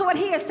becomes what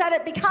he has said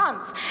it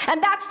becomes.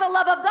 And that's the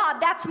love of God.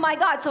 That's my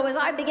God. So as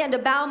I begin to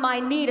bow my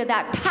knee to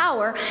that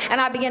power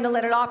and I begin to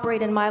let it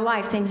operate in my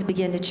life, things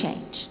begin to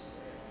change.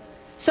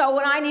 So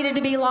when I needed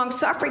to be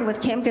long-suffering with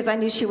Kim because I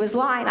knew she was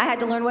lying, I had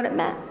to learn what it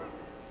meant.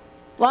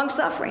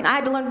 Long-suffering. I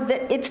had to learn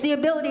that it's the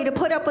ability to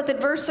put up with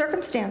adverse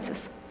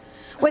circumstances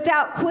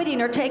without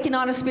quitting or taking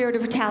on a spirit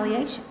of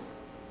retaliation.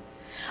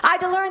 I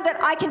had to learn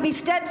that I can be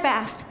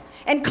steadfast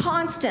and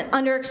constant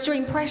under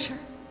extreme pressure.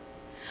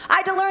 I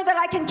had to learn that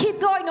I can keep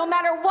going no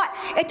matter what.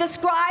 It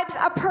describes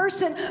a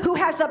person who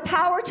has the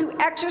power to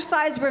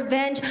exercise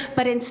revenge,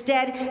 but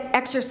instead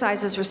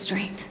exercises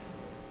restraint.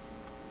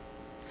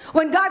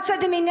 When God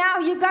said to me, now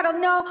you've got to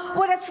know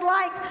what it's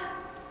like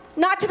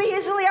not to be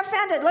easily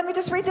offended. Let me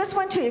just read this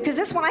one to you, because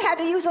this one I had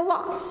to use a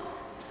lot.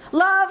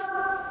 Love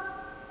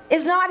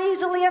is not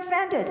easily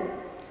offended.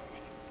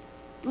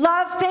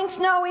 Love thinks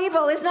no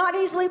evil, is not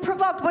easily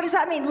provoked. What does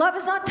that mean? Love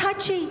is not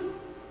touchy.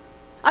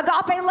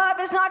 Agape love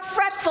is not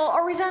fretful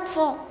or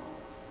resentful.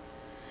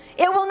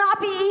 It will not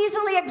be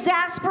easily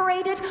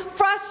exasperated,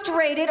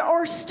 frustrated,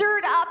 or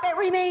stirred up. It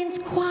remains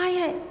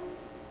quiet.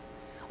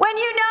 When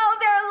you know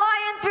they're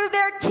lying through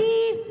their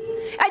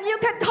teeth and you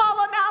can call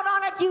them out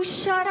on it, you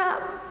shut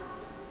up.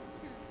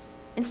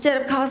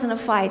 Instead of causing a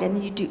fight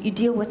and you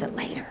deal with it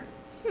later.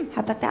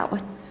 How about that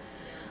one?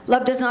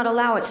 Love does not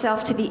allow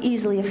itself to be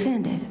easily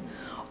offended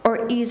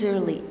or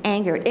easily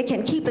angered. It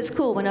can keep its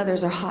cool when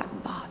others are hot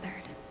and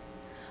bothered.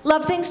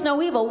 Love thinks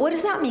no evil. What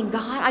does that mean,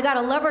 God? I got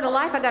to love her to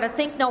life. I got to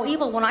think no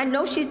evil. When I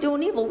know she's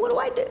doing evil, what do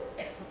I do?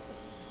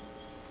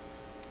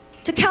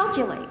 To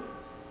calculate.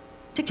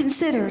 to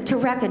consider, to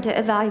reckon, to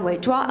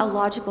evaluate, draw a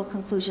logical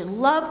conclusion.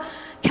 Love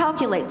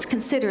calculates,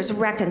 considers,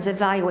 reckons,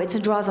 evaluates,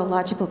 and draws a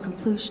logical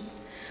conclusion.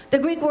 The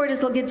Greek word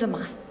is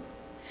logizomai.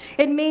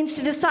 It means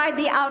to decide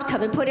the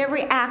outcome and put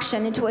every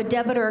action into a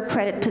debit or a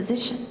credit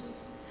position.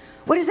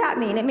 What does that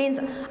mean? It means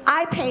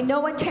I pay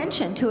no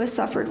attention to a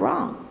suffered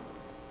wrong.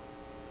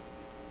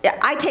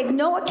 I take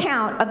no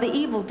account of the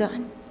evil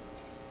done.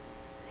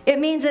 It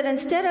means that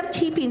instead of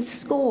keeping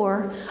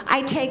score,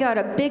 I take out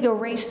a big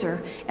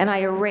eraser and I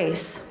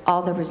erase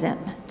all the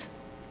resentment.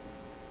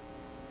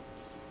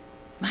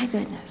 My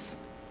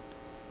goodness.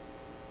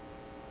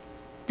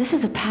 This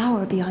is a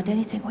power beyond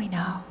anything we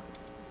know.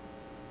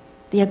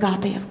 The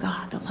agape of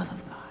God, the love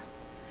of God.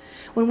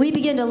 When we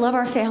begin to love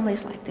our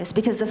families like this,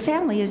 because the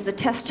family is the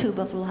test tube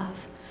of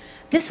love,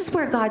 this is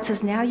where God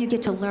says, now you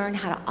get to learn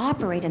how to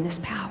operate in this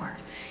power,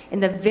 in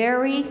the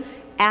very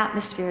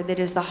atmosphere that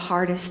is the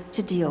hardest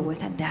to deal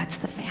with, and that's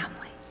the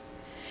family.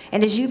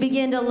 And as you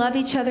begin to love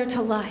each other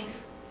to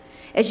life,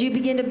 as you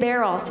begin to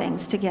bear all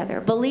things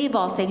together, believe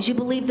all things, you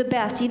believe the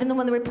best, even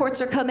when the reports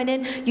are coming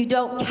in, you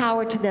don't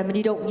cower to them and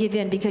you don't give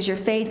in because your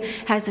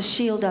faith has the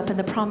shield up and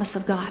the promise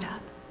of God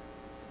up.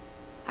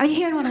 Are you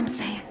hearing what I'm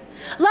saying?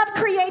 Love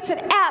creates an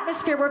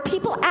atmosphere where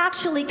people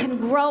actually can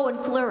grow and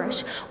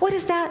flourish. What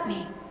does that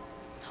mean?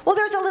 Well,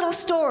 there's a little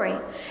story,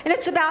 and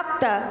it's about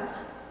the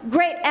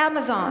great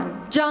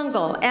Amazon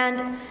jungle,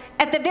 and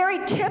at the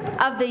very tip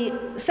of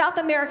the South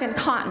American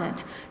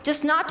continent,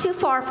 just not too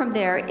far from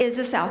there, is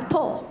the South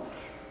Pole,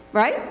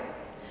 right?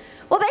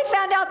 Well, they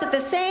found out that the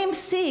same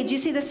seeds, you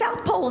see, the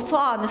South Pole will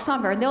thaw in the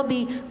summer, and there'll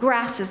be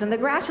grasses, and the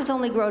grasses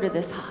only grow to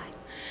this high.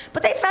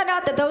 But they found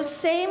out that those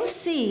same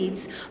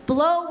seeds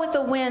blow with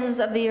the winds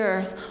of the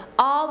earth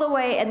all the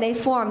way, and they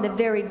form the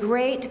very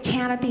great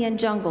canopy and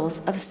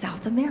jungles of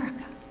South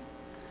America.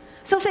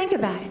 So think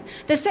about it.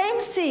 The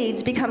same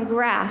seeds become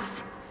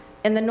grass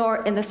in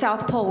the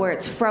South Pole where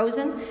it's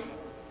frozen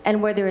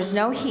and where there is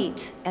no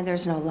heat and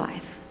there's no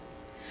life.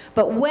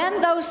 But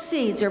when those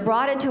seeds are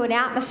brought into an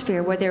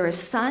atmosphere where there is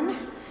sun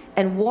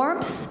and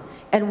warmth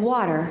and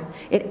water,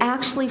 it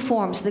actually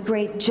forms the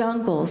great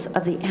jungles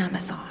of the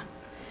Amazon.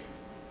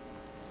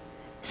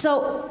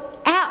 So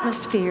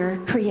atmosphere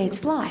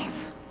creates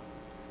life.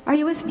 Are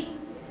you with me?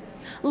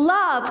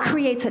 Love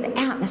creates an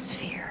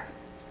atmosphere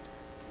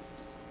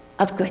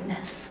of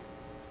goodness.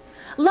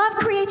 Love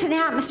creates an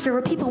atmosphere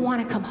where people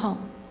want to come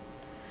home.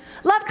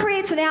 Love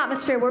creates an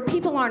atmosphere where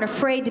people aren't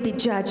afraid to be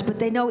judged, but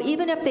they know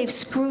even if they've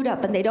screwed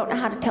up and they don't know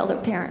how to tell their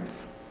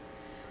parents,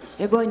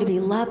 they're going to be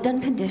loved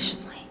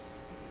unconditionally.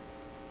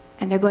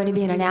 And they're going to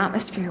be in an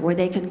atmosphere where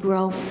they can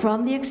grow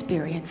from the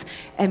experience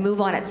and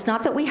move on. It's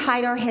not that we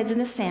hide our heads in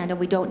the sand and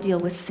we don't deal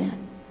with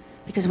sin,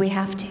 because we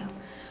have to.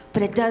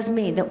 But it does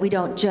mean that we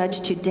don't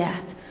judge to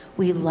death.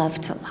 We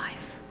love to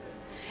life.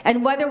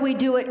 And whether we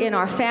do it in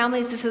our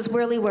families, this is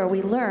really where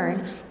we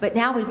learn, but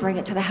now we bring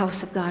it to the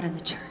house of God and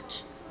the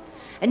church.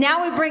 And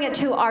now we bring it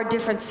to our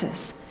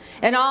differences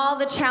and all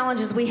the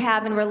challenges we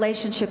have in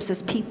relationships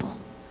as people.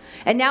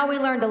 And now we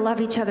learn to love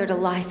each other to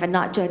life and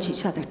not judge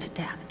each other to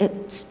death.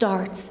 It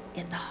starts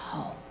in the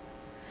home.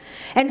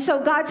 And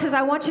so God says,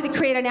 I want you to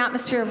create an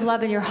atmosphere of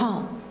love in your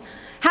home.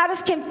 How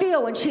does Kim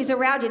feel when she's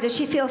around you? Does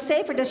she feel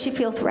safe or does she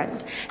feel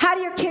threatened? How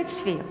do your kids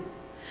feel?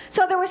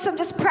 So there were some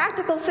just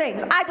practical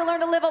things. I had to learn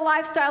to live a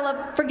lifestyle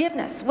of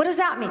forgiveness. What does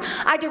that mean?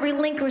 I had to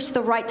relinquish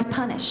the right to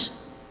punish.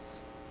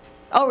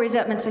 Oh,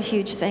 resentment's a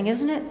huge thing,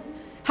 isn't it?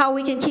 How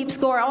we can keep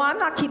score. Oh, I'm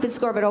not keeping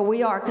score, but oh,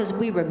 we are, because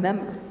we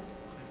remember.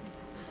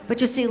 But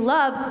you see,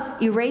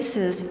 love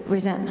erases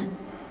resentment.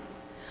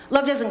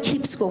 Love doesn't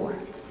keep score.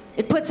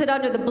 It puts it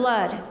under the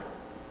blood.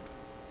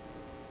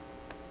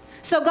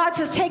 So God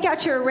says, take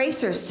out your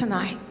erasers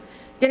tonight.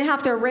 You're going to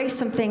have to erase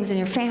some things in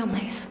your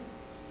families,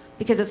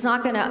 because it's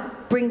not going to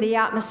bring the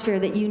atmosphere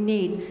that you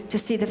need to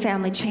see the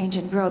family change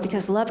and grow,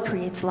 because love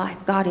creates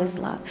life. God is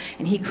love,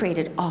 and He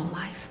created all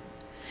life.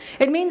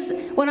 It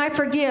means when I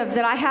forgive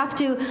that I have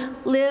to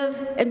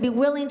live and be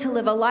willing to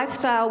live a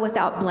lifestyle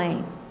without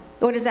blame.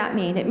 What does that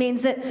mean? It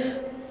means that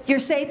you're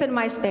safe in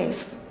my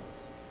space.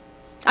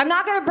 I'm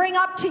not going to bring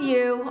up to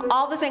you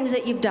all the things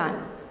that you've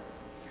done.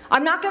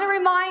 I'm not going to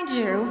remind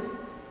you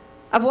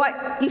of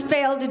what you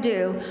failed to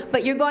do,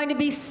 but you're going to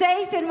be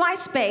safe in my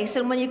space,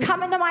 and when you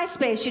come into my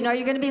space, you know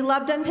you're going to be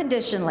loved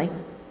unconditionally,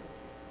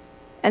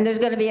 and there's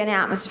going to be an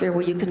atmosphere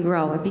where you can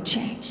grow and be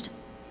changed.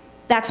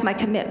 That's my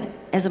commitment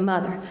as a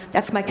mother.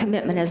 That's my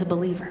commitment as a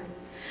believer.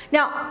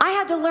 Now, I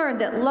had to learn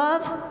that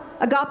love,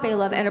 agape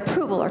love, and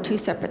approval are two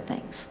separate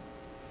things.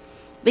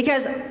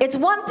 Because it's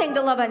one thing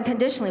to love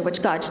unconditionally,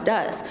 which God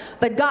does,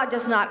 but God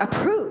does not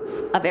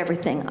approve of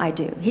everything I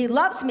do. He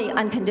loves me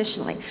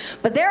unconditionally.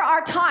 But there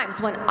are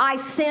times when I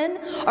sin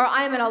or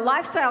I am in a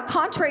lifestyle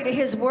contrary to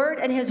His word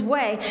and His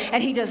way,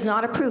 and He does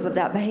not approve of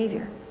that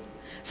behavior.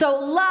 So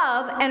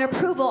love and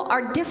approval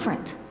are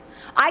different.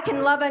 I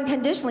can love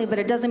unconditionally, but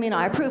it doesn't mean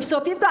I approve.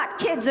 So if you've got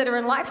kids that are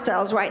in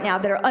lifestyles right now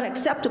that are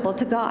unacceptable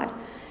to God,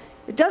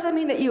 it doesn't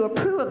mean that you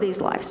approve of these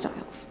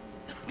lifestyles.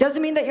 It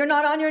doesn't mean that you're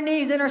not on your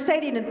knees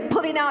interceding and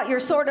putting out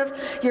your sword of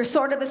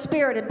the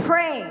Spirit and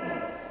praying.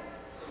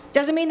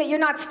 Doesn't mean that you're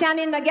not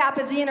standing in the gap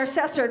as the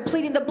intercessor and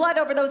pleading the blood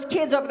over those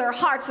kids, over their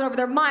hearts and over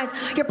their minds.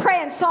 You're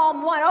praying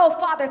Psalm 1. Oh,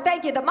 Father,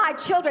 thank you that my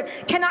children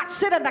cannot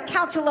sit in the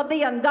counsel of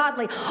the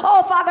ungodly.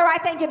 Oh, Father, I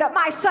thank you that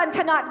my son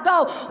cannot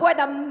go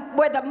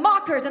where the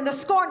mockers and the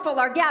scornful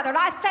are gathered.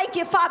 I thank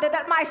you, Father,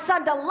 that my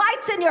son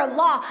delights in your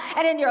law,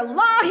 and in your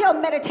law he'll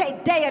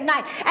meditate day and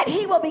night, and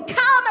he will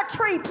become a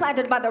tree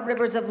planted by the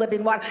rivers of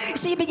living water.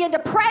 So you begin to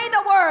pray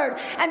the word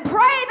and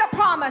pray the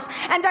promise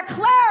and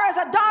declare as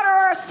a daughter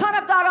or a son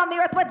of God on the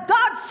earth what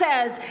God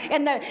says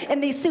in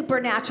the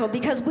supernatural,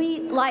 because we,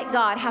 like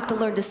God, have to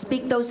learn to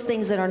speak those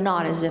things that are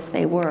not as if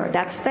they were.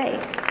 That's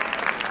faith.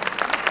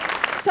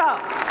 So,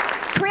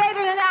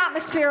 creating an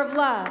atmosphere of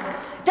love.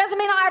 Doesn't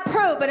mean I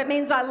approve, but it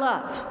means I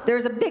love.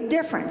 There's a big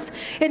difference.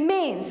 It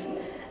means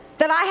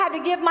that I had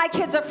to give my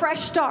kids a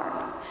fresh start.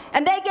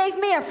 And they gave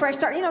me a fresh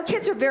start. You know,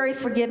 kids are very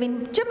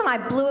forgiving. Jim and I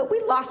blew it.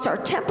 We lost our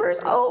tempers.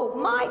 Oh,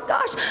 my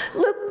gosh.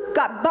 Luke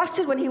got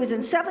busted when he was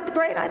in 7th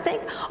grade, I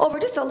think, over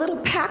just a little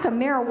pack of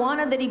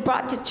marijuana that he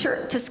brought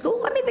to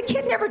school. I mean, the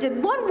kid never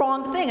did one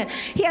wrong thing. And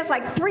he has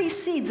like 3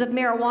 seeds of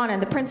marijuana,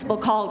 and the principal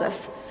called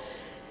us.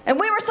 And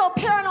we were so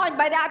paranoid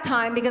by that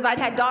time, because I'd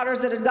had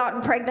daughters that had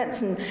gotten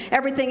pregnant and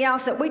everything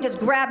else, that we just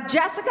grabbed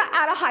Jessica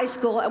out of high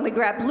school and we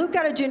grabbed Luke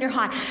out of junior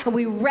high, and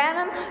we ran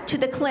them to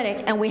the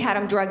clinic and we had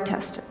them drug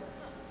tested.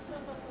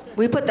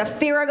 We put the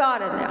fear of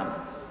God in them.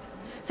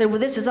 Said, well,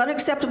 this is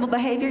unacceptable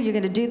behavior. You're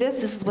going to do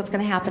this. This is what's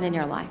going to happen in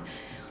your life.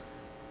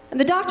 And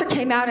the doctor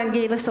came out and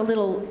gave us a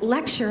little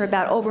lecture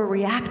about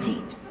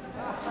overreacting.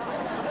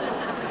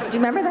 Do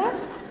you remember that?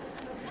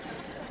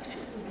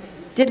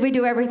 Did we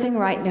do everything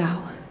right?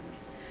 No.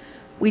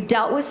 We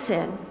dealt with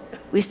sin.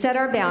 We set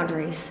our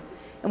boundaries.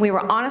 And we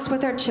were honest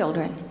with our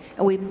children.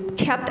 And we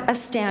kept a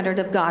standard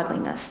of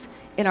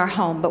godliness in our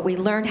home. But we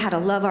learned how to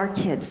love our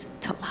kids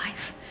to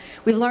life.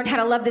 We learned how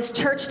to love this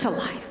church to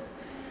life.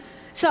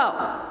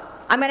 So,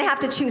 I'm going to have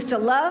to choose to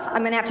love.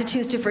 I'm going to have to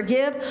choose to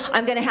forgive.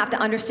 I'm going to have to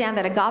understand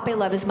that agape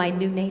love is my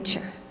new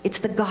nature. It's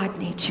the God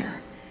nature.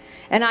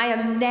 And I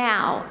am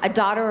now a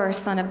daughter or a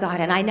son of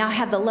God. And I now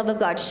have the love of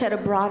God shed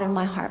abroad in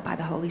my heart by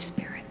the Holy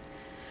Spirit.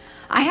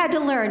 I had to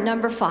learn,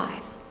 number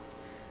 5,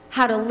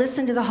 how to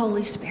listen to the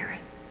Holy Spirit.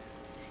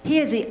 He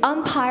is the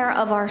umpire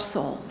of our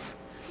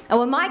souls. And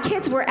when my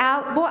kids were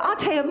out, boy, I'll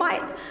tell you, my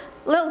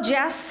little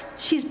Jess,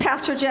 she's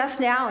Pastor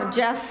Jess now, and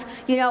Jess,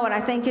 you know what I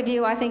think of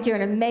you. I think you're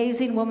an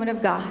amazing woman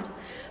of God.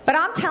 But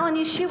I'm telling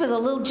you, she was a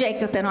little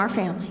Jacob in our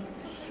family.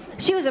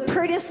 She was the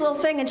prettiest little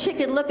thing, and she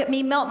could look at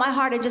me, melt my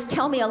heart, and just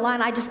tell me a lie,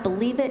 and I just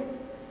believe it.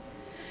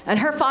 And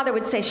her father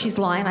would say, she's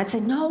lying. I'd say,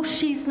 no,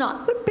 she's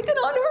not. Quit picking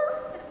on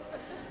her.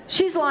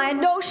 She's lying.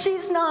 No,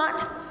 she's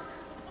not.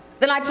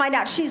 Then I'd find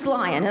out she's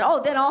lying.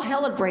 And then all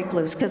hell would break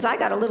loose, because I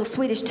got a little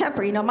Swedish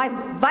temper. You know, my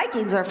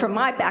Vikings are from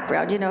my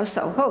background, you know,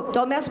 so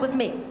don't mess with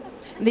me.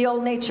 The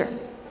old nature.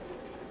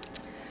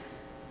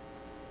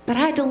 But I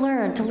had to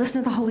learn to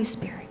listen to the Holy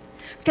Spirit,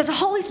 because the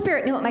Holy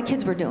Spirit knew what my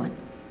kids were doing.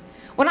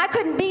 When I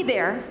couldn't be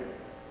there,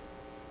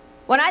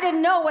 when I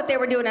didn't know what they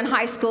were doing in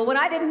high school, when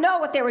I didn't know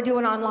what they were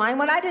doing online,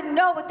 when I didn't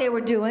know what they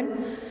were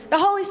doing, the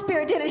Holy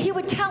Spirit did it. He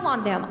would tell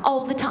on them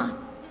all the time.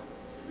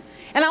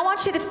 And I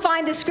want you to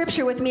find the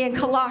scripture with me in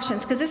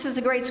Colossians, because this is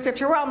a great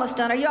scripture. We're almost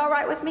done. Are you all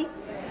right with me?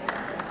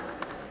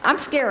 I'm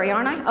scary,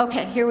 aren't I?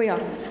 Okay, here we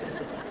are.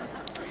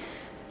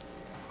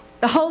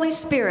 The Holy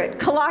Spirit,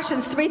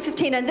 Colossians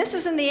 3:15, and this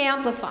is in the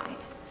Amplified.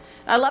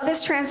 I love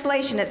this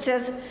translation. It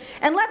says,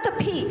 and let the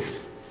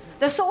peace,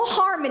 the soul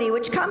harmony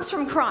which comes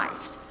from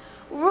Christ,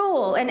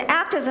 rule and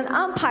act as an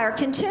umpire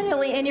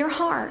continually in your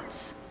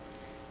hearts,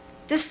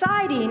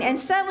 deciding and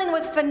settling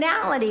with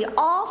finality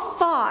all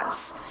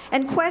thoughts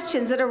and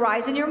questions that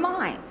arise in your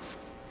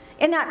minds.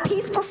 In that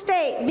peaceful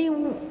state,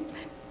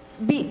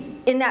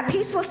 in that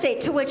peaceful state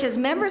to which, as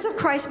members of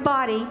Christ's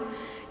body,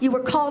 you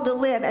were called to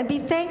live, and be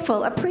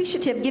thankful,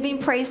 appreciative, giving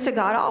praise to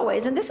God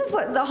always. And this is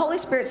what the Holy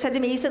Spirit said to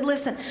me. He said,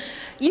 listen,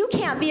 you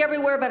can't be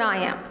everywhere but I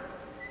am.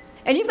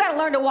 And you've got to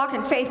learn to walk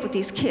in faith with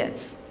these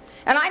kids.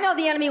 And I know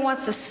the enemy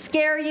wants to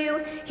scare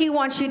you. He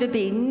wants you to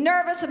be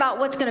nervous about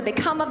what's going to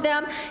become of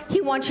them.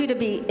 He wants you to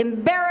be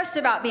embarrassed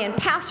about being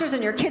pastors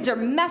and your kids are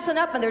messing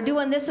up and they're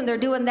doing this and they're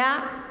doing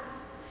that.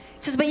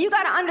 He says, but you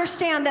got to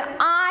understand that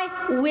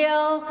I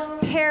will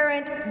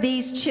parent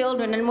these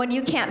children, and when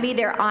you can't be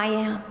there, I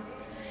am.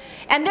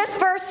 And this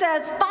verse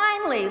says,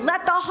 finally,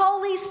 let the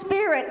Holy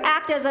Spirit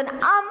act as an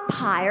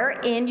umpire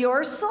in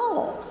your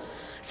soul.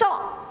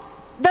 So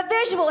the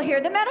visual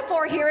here, the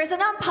metaphor here is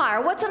an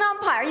umpire. What's an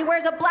umpire? He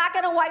wears a black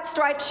and a white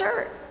striped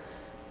shirt.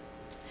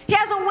 He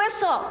has a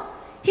whistle.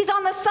 He's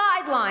on the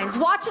sidelines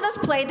watching us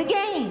play the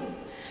game.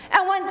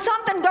 And when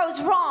something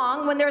goes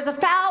wrong, when there's a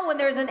foul, when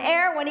there's an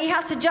error, when he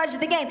has to judge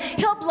the game,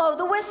 he'll blow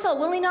the whistle,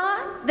 will he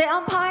not? The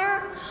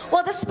umpire?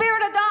 Well, the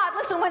Spirit of God,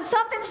 listen, when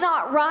something's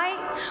not right,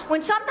 when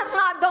something's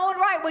not going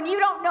right, when you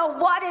don't know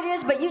what it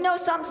is, but you know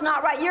something's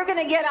not right, you're going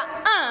to get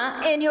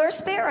a in your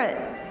spirit.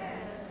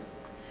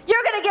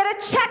 You're going to get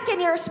a check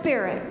in your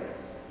spirit.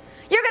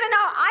 You're going to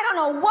know, I don't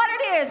know what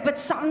it is, but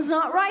something's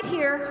not right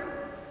here.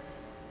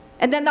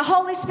 And then the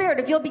Holy Spirit,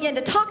 if you'll begin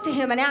to talk to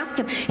him and ask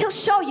him, he'll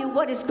show you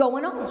what is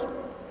going on.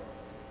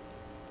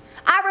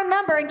 I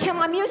remember, and Kim,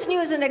 I'm using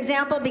you as an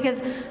example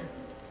because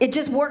it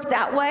just worked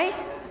that way.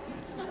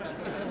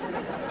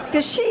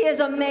 Because she is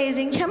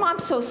amazing. Kim, I'm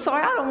so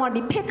sorry. I don't want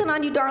to be picking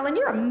on you, darling.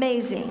 You're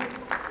amazing.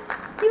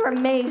 You're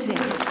amazing.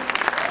 But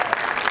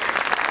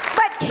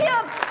Kim,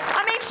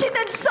 I mean, she'd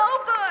been so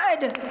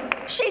good.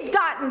 She'd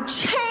gotten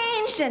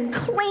changed and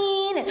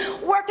clean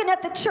and working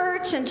at the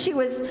church, and she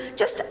was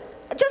just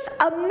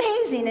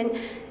amazing. And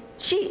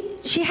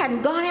she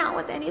hadn't gone out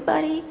with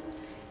anybody.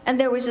 And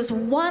there was just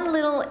one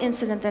little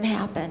incident that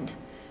happened.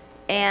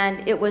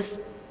 And it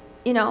was,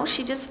 you know,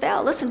 she just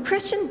fell. Listen,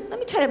 Christian, let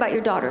me tell you about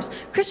your daughters.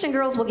 Christian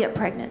girls will get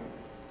pregnant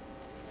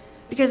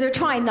because they're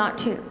trying not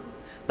to.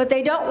 But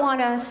they don't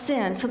want to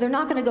sin, so they're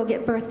not going to go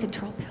get birth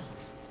control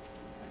pills.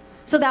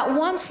 So that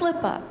one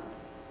slip up,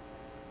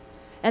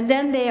 and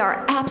then they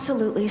are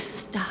absolutely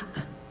stuck.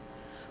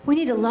 We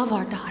need to love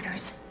our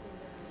daughters,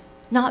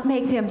 not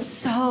make them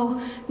so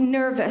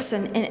nervous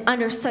and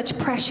under such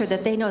pressure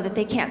that they know that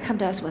they can't come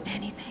to us with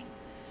anything.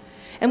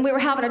 And we were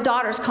having a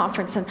daughters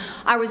conference, and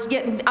I was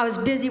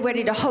busy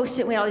waiting to host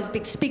it. We had all these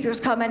big speakers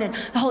coming, and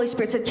the Holy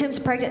Spirit said, Kim's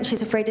pregnant and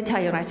she's afraid to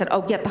tell you. And I said,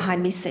 oh, get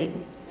behind me,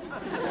 Satan.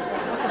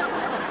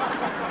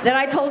 Then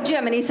I told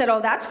Jim, and he said,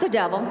 oh, that's the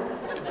devil.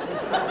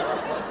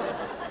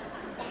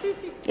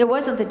 It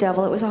wasn't the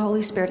devil, it was the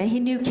Holy Spirit. And he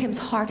knew Kim's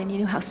heart, and he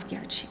knew how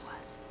scared she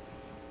was.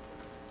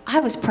 I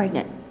was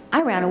pregnant.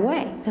 I ran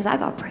away because I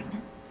got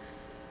pregnant.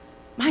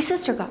 My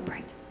sister got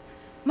pregnant.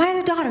 My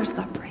other daughters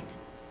got pregnant.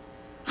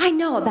 I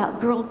know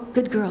about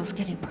good girls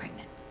getting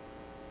pregnant.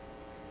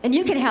 And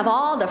you can have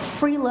all the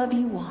free love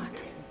you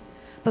want,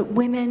 but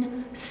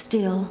women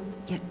still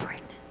get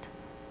pregnant.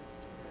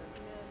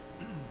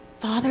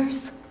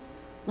 Fathers,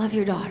 love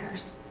your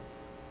daughters.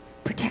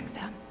 Protect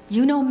them.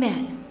 You know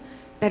men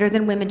better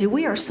than women do.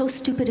 We are so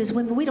stupid as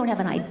women, we don't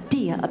have an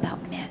idea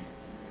about men.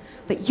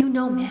 But you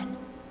know men.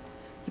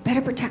 You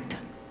better protect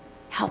them.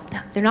 Help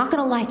them. They're not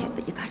going to like it,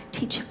 but you got to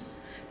teach them.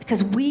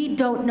 Because we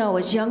don't know,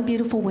 as young,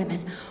 beautiful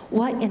women,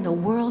 what in the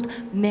world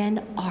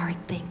men are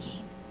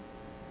thinking.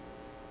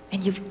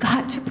 And you've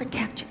got to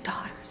protect your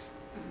daughters.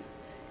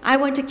 I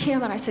went to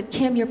Kim and I said,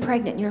 Kim, you're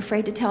pregnant and you're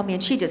afraid to tell me.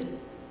 And she just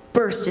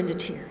burst into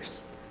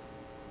tears.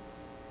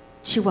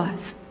 She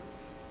was.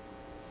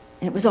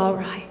 And it was all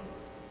right.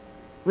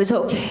 It was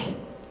okay.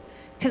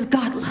 Because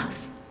God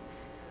loves.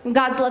 And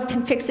God's love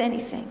can fix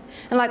anything.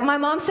 And like my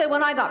mom said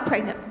when I got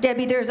pregnant,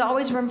 Debbie, there's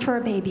always room for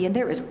a baby, and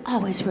there is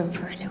always room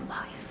for a new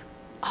life.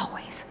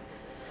 Always.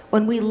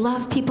 When we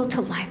love people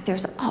to life,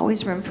 there's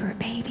always room for a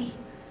baby.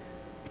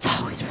 It's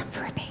always room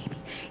for a baby.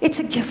 It's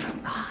a gift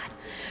from God.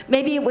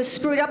 Maybe it was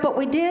screwed up what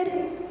we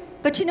did,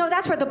 but you know,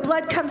 that's where the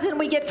blood comes in.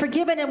 We get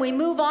forgiven and we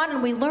move on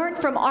and we learn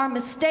from our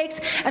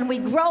mistakes and we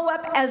grow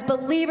up as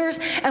believers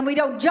and we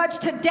don't judge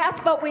to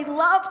death, but we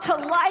love to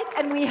life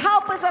and we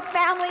help as a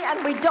family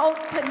and we don't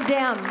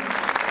condemn.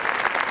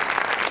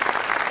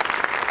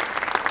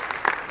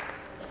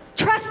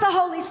 Trust the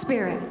Holy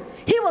Spirit.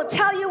 He will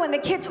tell you when the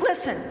kids,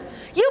 listen,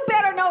 you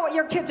better know what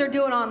your kids are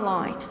doing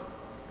online.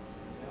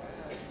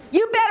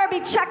 You better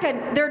be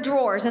checking their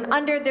drawers and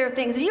under their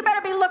things. You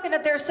better be looking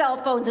at their cell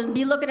phones and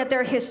be looking at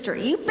their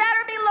history. You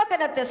better be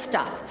looking at this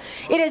stuff.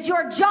 It is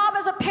your job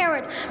as a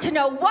parent to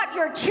know what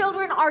your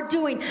children are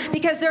doing,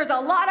 because there's a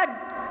lot of,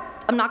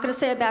 I'm not going to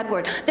say a bad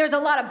word, there's a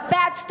lot of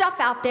bad stuff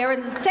out there,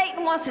 and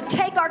Satan wants to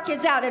take our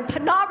kids out. And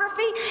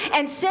pornography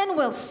and sin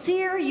will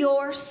sear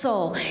your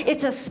soul.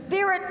 It's a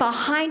spirit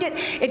behind it.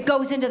 It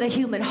goes into the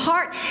human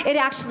heart. It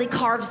actually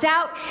carves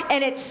out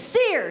and it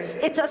sears.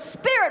 It's a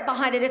spirit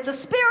behind it. It's a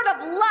spirit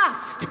of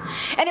lust.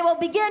 And it will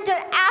begin to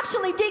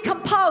actually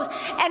decompose,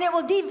 and it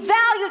will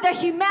devalue the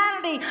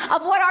humanity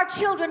of what our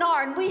children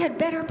are, and we had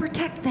better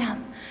protect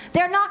them.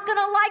 They're not going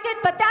to like it,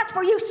 but that's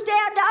where you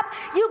stand up.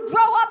 You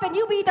grow up and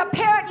you be the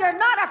parent. You're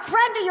not a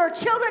friend to your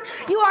children.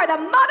 You are the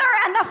mother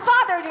and the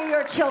father to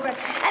your children.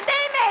 And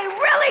they may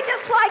really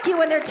dislike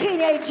you in their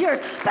teenage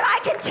years, but I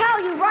can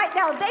tell you right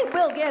now, they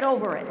will get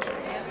over it.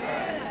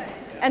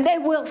 And they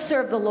will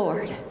serve the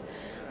Lord.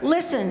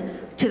 Listen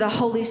to the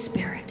Holy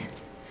Spirit.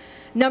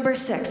 Number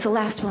 6, the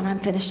last one, I'm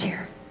finished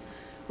here.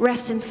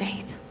 Rest in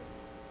faith.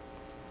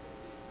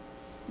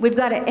 We've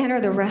got to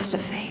enter the rest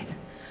of faith.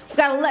 We've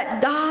got to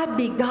let God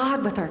be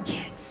God with our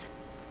kids.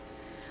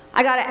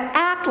 I got to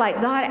act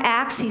like God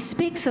acts. He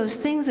speaks those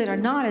things that are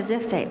not as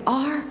if they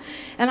are.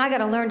 And I got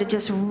to learn to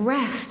just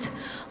rest.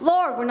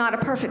 Lord, we're not a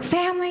perfect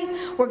family.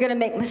 We're going to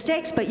make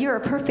mistakes, but you're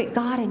a perfect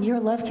God, and your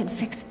love can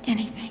fix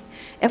anything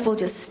if we'll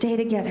just stay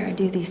together and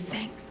do these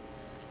things.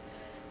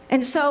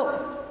 And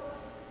so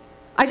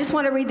I just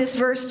want to read this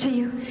verse to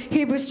you.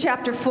 Hebrews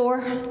chapter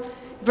 4,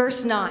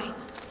 verse 9.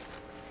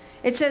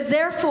 It says,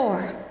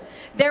 therefore,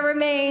 there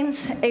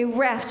remains a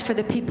rest for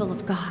the people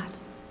of God.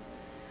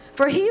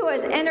 For he who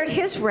has entered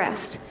his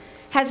rest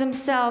has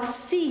himself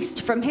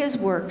ceased from his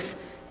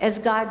works as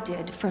God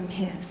did from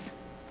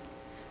his.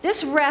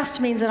 This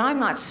rest means that I'm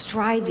not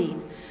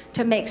striving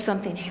to make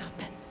something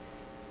happen.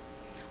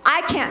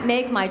 I can't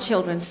make my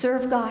children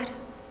serve God.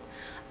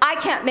 I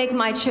can't make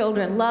my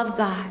children love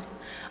God.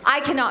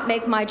 I cannot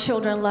make my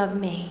children love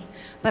me.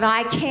 But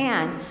I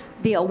can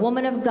be a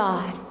woman of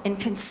God and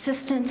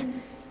consistent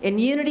in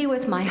unity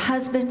with my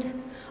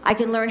husband. I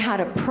can learn how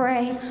to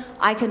pray.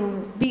 I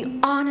can be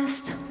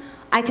honest.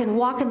 I can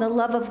walk in the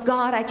love of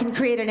God. I can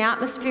create an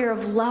atmosphere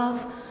of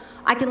love.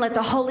 I can let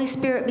the Holy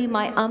Spirit be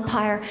my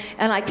umpire,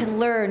 and I can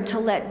learn to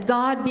let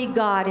God be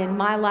God in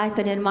my life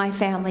and in my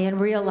family, and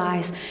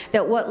realize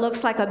that what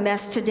looks like a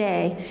mess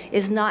today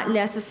is not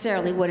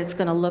necessarily what it's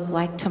going to look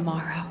like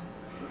tomorrow.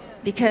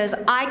 Because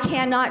I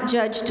cannot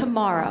judge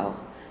tomorrow,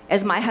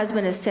 as my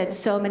husband has said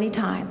so many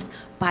times,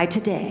 by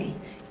today.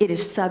 It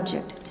is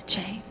subject to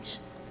change.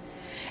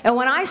 And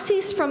when I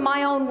cease from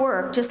my own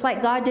work, just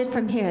like God did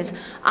from his,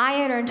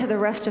 I enter into the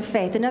rest of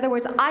faith. In other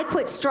words, I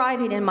quit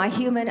striving in my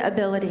human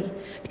ability.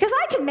 Because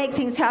I can make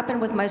things happen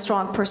with my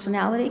strong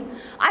personality.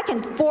 I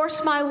can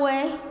force my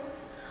way.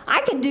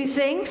 I can do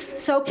things.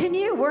 So can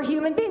you. We're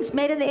human beings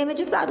made in the image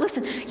of God.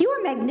 Listen, you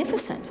are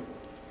magnificent.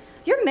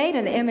 You're made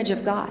in the image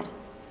of God.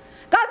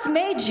 God's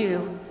made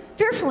you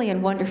fearfully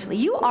and wonderfully.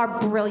 You are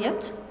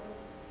brilliant.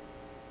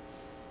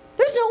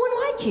 There's no one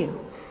like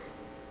you.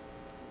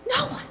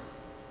 No one.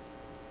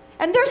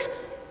 And there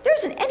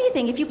isn't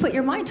anything, if you put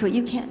your mind to it,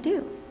 you can't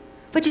do.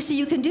 But you see,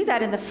 you can do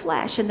that in the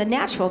flesh, in the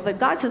natural. But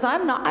God says, I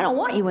don't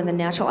want you in the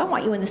natural. I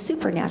want you in the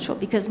supernatural,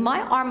 because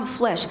my arm of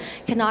flesh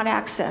cannot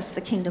access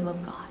the kingdom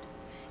of God.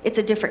 It's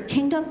a different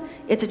kingdom.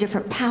 It's a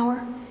different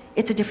power.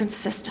 It's a different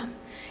system.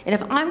 And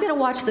if I'm going to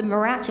watch the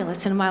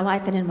miraculous in my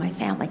life and in my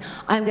family,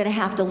 I'm going to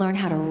have to learn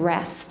how to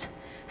rest.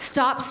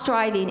 Stop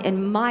striving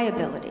in my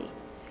ability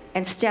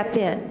and step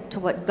in to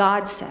what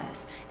God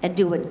says and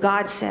do what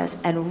God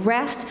says, and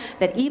rest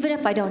that even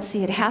if I don't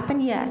see it happen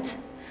yet.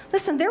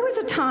 Listen, there was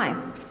a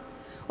time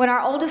when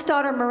our oldest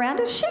daughter,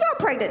 Miranda, she got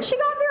pregnant. She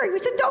got married. We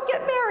said, don't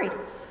get married.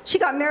 She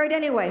got married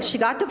anyway. She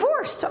got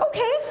divorced.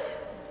 Okay.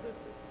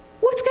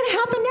 What's going to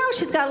happen now?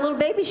 She's got a little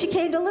baby. She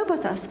came to live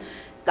with us.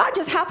 God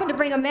just happened to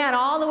bring a man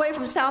all the way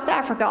from South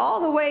Africa, all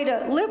the way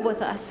to live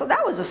with us. So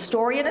that was a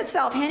story in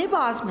itself. Henny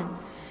Bosman.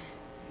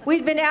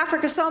 We'd been to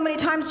Africa so many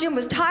times, Jim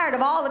was tired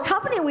of all the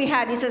company we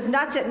had. He says,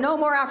 that's it, no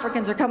more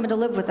Africans are coming to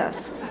live with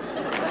us.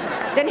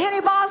 Then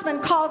Henny Bosman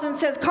calls and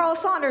says, Carl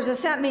Saunders has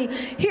sent me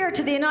here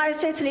to the United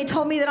States, and he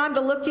told me that I'm to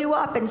look you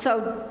up. And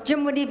so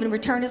Jim wouldn't even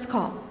return his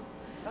call.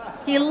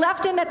 He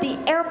left him at the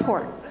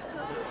airport.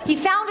 He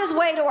found his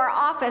way to our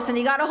office, and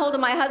he got a hold of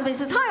my husband. He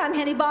says, hi, I'm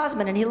Henny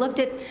Bosman. And he looked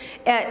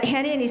at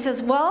Henny, and he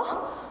says,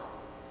 well,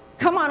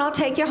 come on, I'll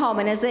take you home.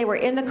 And as they were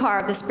in the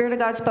car, the Spirit of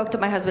God spoke to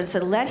my husband and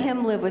said, let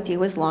him live with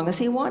you as long as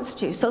he wants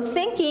to. So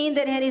thinking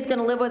that Henny's going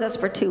to live with us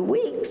for 2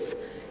 weeks,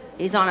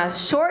 he's on a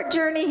short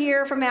journey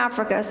here from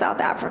Africa,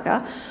 South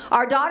Africa.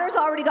 Our daughter's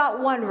already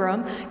got one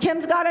room.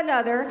 Kim's got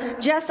another.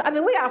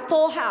 We got a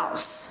full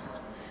house.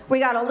 We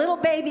got a little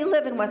baby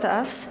living with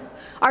us.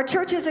 Our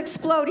church is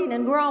exploding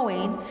and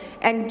growing.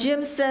 And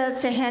Jim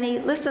says to Henny,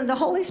 listen, the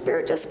Holy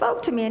Spirit just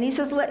spoke to me. And he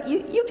says,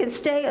 you can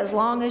stay as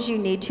long as you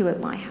need to at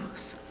my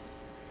house.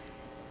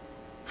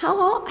 How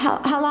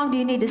long do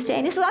you need to stay?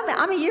 And he says,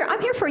 I'm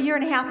here for a year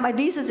and a half. My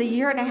visa's a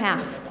year and a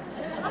half.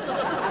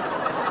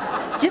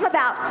 Jim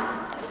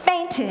about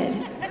fainted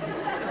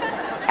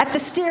at the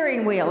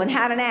steering wheel and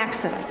had an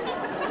accident.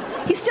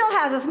 He still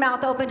has his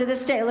mouth open to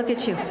this day. Look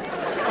at you.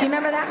 Do you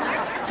remember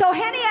that? So we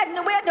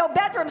had no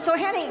bedroom. So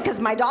Henny,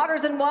 because my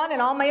daughter's in one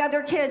and all my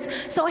other kids,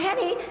 so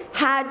Henny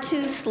had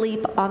to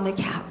sleep on the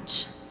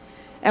couch.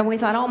 And we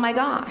thought, oh my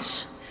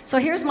gosh. So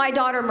here's my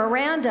daughter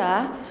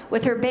Miranda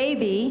with her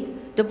baby,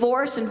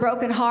 divorced and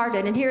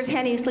brokenhearted, and here's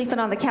Henny sleeping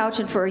on the couch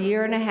and for a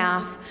year and a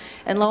half.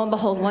 And lo and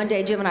behold, one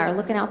day Jim and I are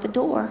looking out the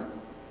door,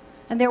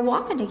 and they're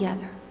walking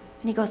together.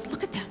 And he goes,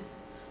 look at them.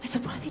 I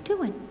said, what are they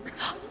doing?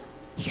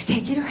 He's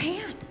taking her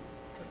hand.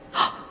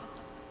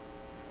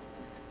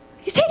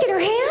 He's taking her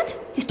hand.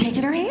 He's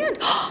taking her hand.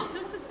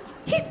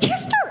 He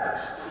kissed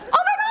her. Oh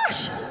my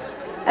gosh.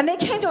 And they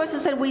came to us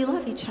and said, we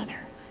love each other.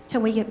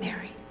 Can we get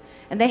married?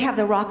 And they have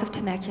the Rock of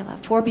Temecula,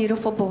 4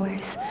 beautiful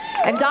boys.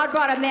 And God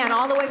brought a man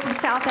all the way from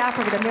South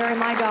Africa to marry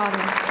my daughter.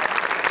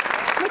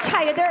 Let me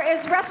tell you, there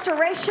is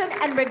restoration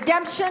and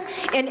redemption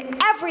in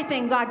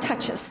everything God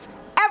touches.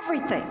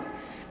 Everything.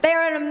 They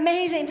are an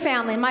amazing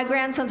family. And my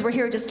grandsons were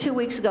here just 2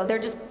 weeks ago. They're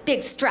just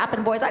big,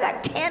 strapping boys. I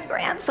got 10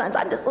 grandsons.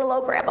 I'm this little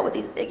old grandma with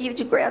these big,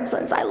 huge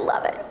grandsons. I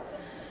love it.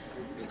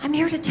 I'm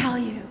here to tell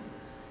you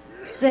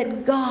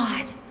that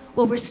God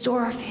will restore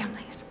our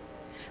families.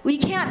 We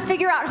can't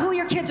figure out who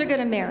your kids are going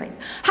to marry.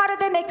 How did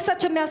they make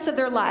such a mess of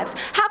their lives?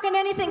 How can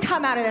anything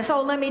come out of this?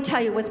 Oh, let me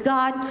tell you, with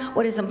God,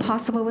 what is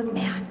impossible with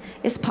man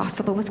is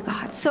possible with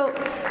God. So,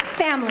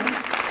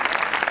 families,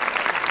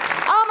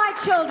 all my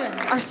children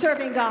are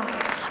serving God.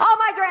 All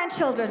my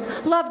grandchildren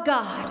love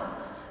God.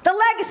 The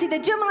legacy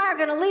that Jim and I are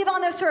going to leave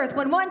on this earth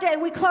when one day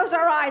we close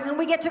our eyes and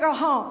we get to go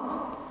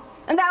home.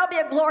 And that'll be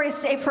a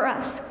glorious day for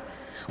us.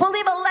 We'll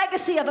leave a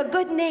legacy of a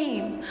good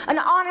name, an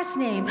honest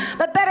name.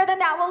 But better than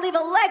that, we'll leave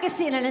a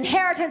legacy and an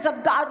inheritance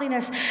of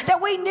godliness,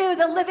 that we knew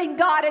the living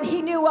God and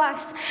he knew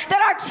us,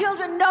 that our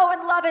children know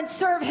and love and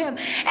serve him,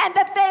 and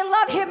that they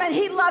love him and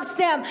he loves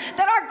them,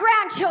 that our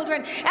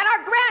grandchildren and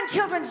our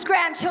grandchildren's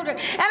grandchildren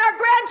and our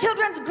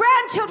grandchildren's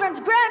grandchildren's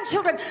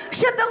grandchildren,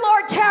 should the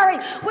Lord tarry,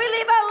 we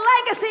leave a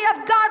legacy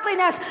of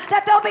godliness,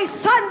 that there'll be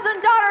sons and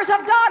daughters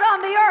of God on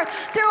the earth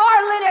through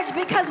our lineage,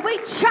 because we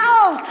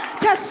chose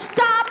to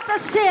stop the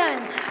sin,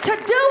 to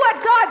do what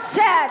God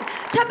said,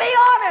 to be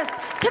honest,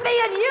 to be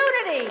in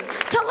unity,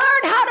 to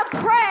learn how to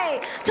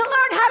pray, to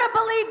learn how to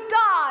believe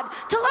God,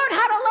 to learn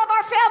how to love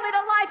our family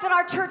to life and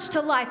our church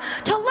to life,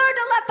 to learn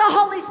to let the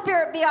Holy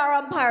Spirit be our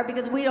umpire,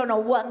 because we don't know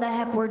what in the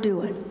heck we're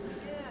doing,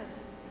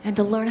 and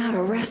to learn how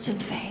to rest in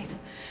faith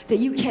that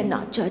you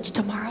cannot judge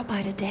tomorrow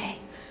by today,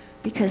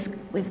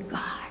 because with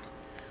God,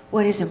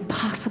 what is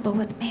impossible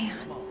with man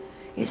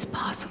is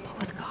possible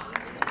with God.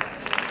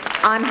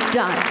 I'm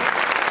done.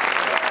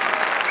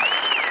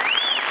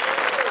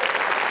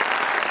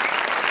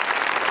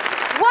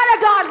 What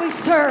a God we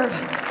serve.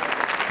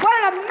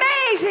 What an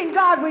amazing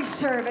God we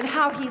serve, and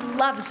how he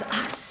loves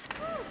us.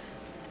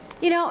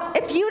 You know,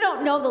 if you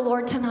don't know the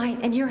Lord tonight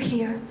and you're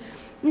here,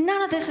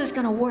 none of this is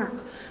going to work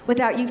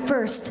without you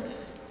first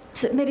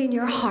submitting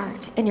your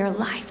heart and your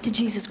life to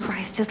Jesus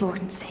Christ as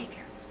Lord and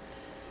Savior.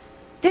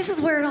 This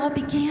is where it all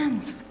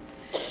begins.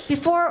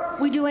 Before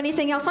we do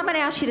anything else, I'm going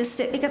to ask you to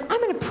sit, because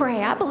I'm going to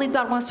pray. I believe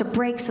God wants to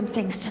break some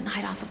things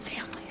tonight off of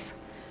families.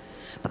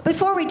 But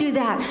before we do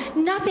that,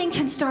 nothing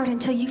can start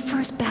until you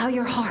first bow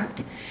your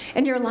heart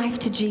and your life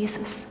to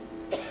Jesus.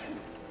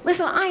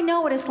 Listen, I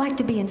know what it's like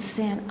to be in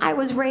sin. I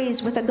was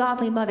raised with a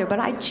godly mother, but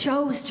I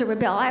chose to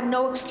rebel. I have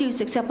no excuse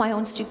except my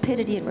own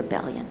stupidity and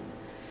rebellion.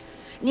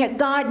 And yet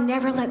God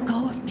never let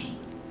go of me.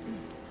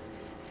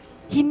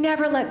 He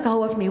never let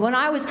go of me. When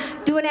I was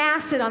doing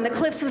acid on the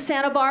cliffs of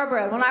Santa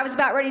Barbara, when I was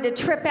about ready to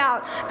trip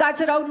out, God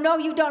said, oh, no,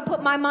 you don't.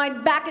 Put my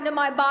mind back into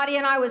my body,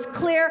 and I was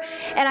clear,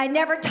 and I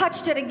never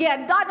touched it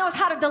again. God knows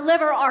how to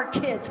deliver our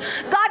kids.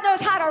 God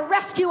knows how to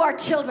rescue our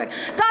children.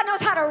 God knows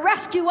how to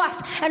rescue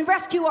us and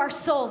rescue our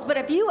souls. But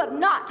if you have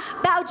not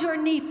bowed your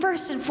knee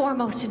first and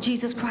foremost to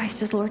Jesus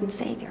Christ as Lord and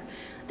Savior,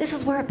 this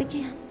is where it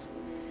begins.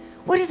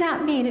 What does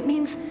that mean? It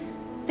means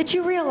that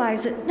you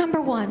realize that, number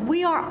one,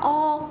 we are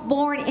all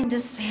born into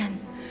sin.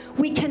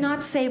 We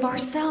cannot save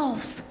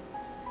ourselves.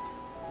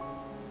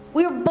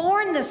 We are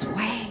born this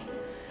way.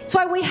 That's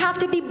why we have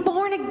to be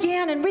born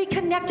again and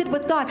reconnected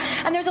with God.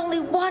 And there's only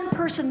one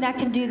person that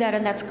can do that,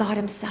 and that's God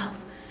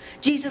himself.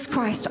 Jesus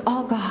Christ,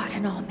 all God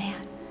and all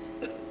man.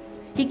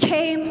 He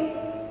came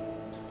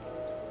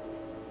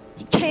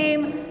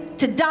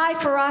to die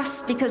for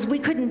us because we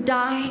couldn't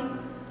die.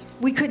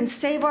 We couldn't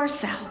save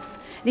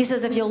ourselves. And he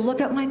says, if you'll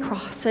look at my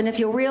cross, and if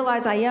you'll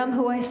realize I am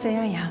who I say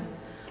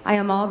I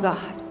am all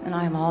God and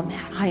I am all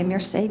man. I am your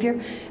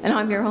Savior, and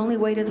I'm your only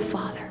way to the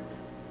Father.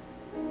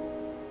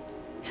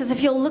 He says,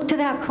 if you'll look to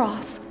that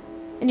cross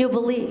and you'll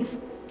believe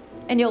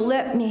and you'll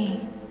let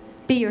me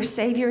be your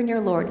Savior and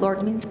your Lord.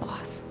 Lord means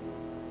boss.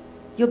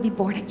 You'll be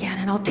born again,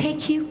 and I'll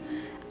take you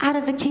out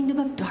of the kingdom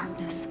of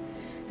darkness,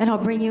 and I'll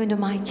bring you into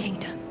my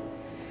kingdom.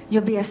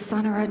 You'll be a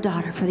son or a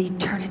daughter for the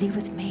eternity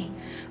with me.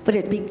 But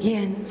it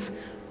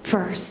begins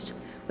first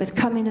with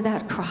coming to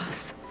that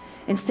cross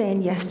and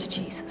saying yes to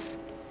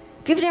Jesus.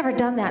 If you've never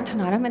done that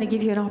tonight, I'm going to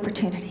give you an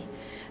opportunity.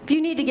 If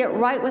you need to get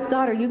right with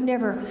God, or you've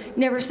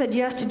never said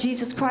yes to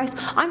Jesus Christ,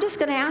 I'm just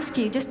going to ask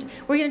you,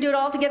 we're going to do it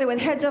all together with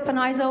heads up and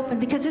eyes open,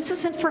 because this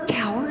isn't for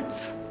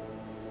cowards.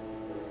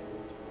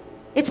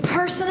 It's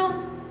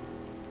personal.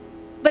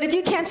 But if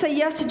you can't say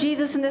yes to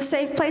Jesus in this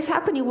safe place, how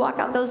can you walk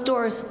out those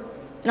doors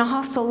in a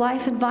hostile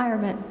life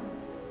environment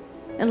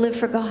and live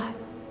for God?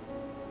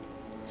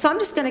 So I'm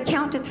just going to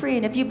count to 3,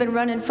 and if you've been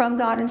running from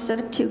God instead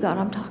of to God,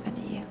 I'm talking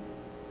to you.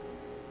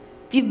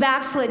 If you've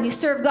backslidden, you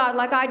serve God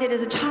like I did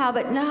as a child,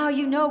 but now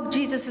you know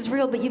Jesus is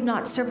real, but you've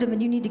not served him,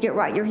 and you need to get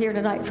right. You're here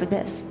tonight for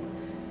this.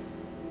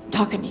 I'm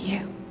talking to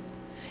you.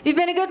 You've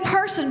been a good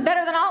person,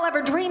 better than I'll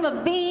ever dream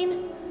of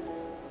being,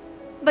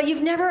 but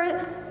you've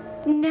never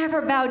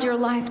bowed your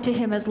life to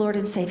him as Lord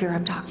and Savior.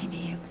 I'm talking to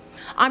you.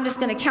 I'm just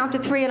going to count to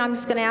 3, and I'm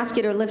just going to ask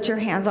you to lift your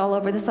hands all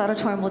over this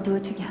auditorium. We'll do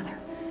it together.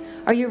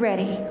 Are you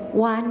ready?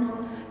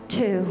 1,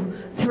 2,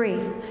 3.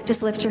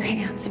 Just lift your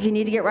hands. If you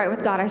need to get right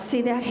with God, I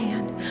see that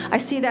hand. I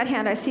see that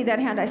hand. I see that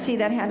hand. I see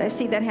that hand. I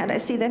see that hand. I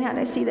see that hand.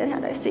 I see that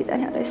hand. I see that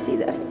hand. I see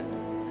that hand.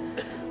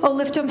 Oh,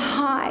 lift him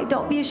high.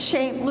 Don't be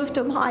ashamed. Lift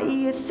him high.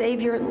 He is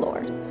Savior and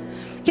Lord.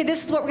 Okay,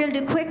 this is what we're going to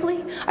do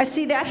quickly. I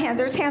see that hand.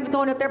 There's hands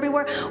going up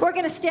everywhere. We're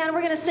going to stand.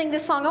 We're going to sing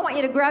this song. I want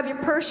you to grab your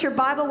purse, your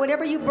Bible,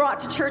 whatever you brought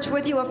to church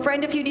with you, a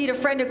friend if you need a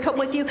friend to come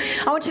with you.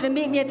 I want you to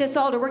meet me at this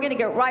altar. We're going to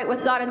get right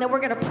with God, and then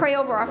we're going to pray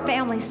over our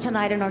families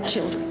tonight and our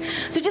children.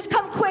 So just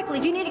come quickly.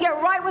 If you need to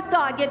get right with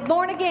God, get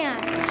born again,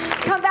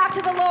 come back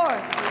to the Lord,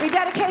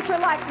 rededicate your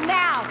life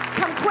now.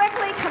 Come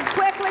quickly, come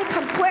quickly,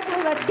 come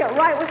quickly. Let's get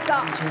right with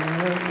God.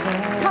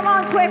 Come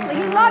on quickly.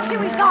 He loves you.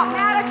 He's not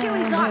mad at you.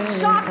 He's not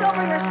shocked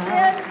over your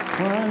sin.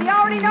 He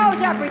already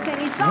knows everything.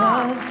 He's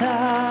gone.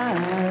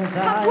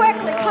 Come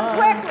quickly, come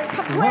quickly,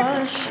 come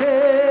quickly.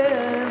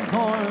 Shed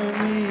for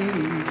me,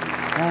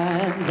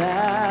 and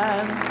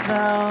that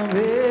thou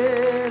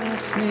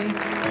biddest me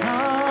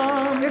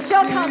come. You're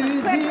still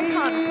coming. Quickly,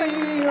 come.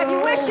 Quickly. If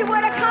you wish you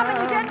would have come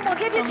and you didn't, we'll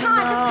give you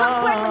time. Just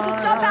come quickly.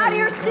 Just jump out of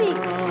your seat.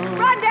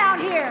 Run down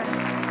here.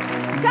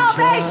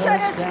 Salvation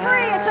is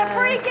free. It's a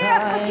free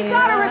gift, but you've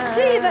got to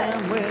receive it.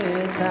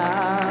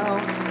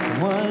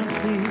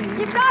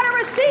 You've got to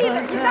receive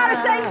it. You've got to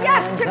say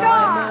yes to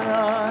God.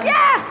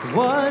 Yes.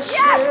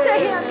 Yes to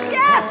Him.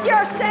 Yes,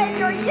 your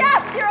Savior.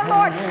 Yes, your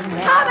Lord.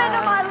 Come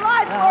into my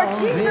life, Lord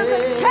Jesus,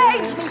 and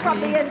change me from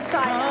the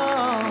inside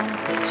out.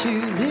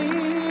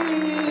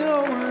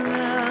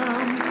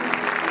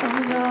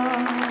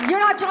 You're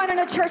not joining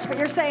a church, but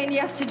you're saying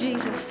yes to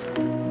Jesus.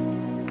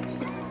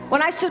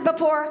 When I stood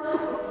before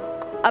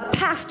a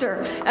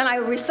pastor and I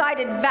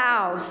recited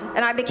vows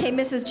and I became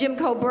Mrs. Jim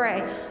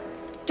Cobrae,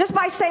 just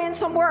by saying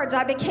some words,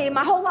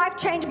 my whole life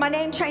changed, my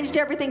name changed,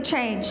 everything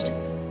changed.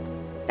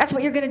 That's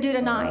what you're going to do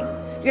tonight.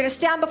 You're going to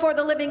stand before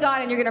the living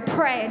God and you're going to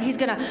pray, and He's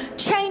going to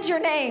change your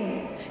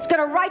name. He's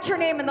going to write your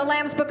name in the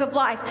Lamb's Book of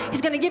Life.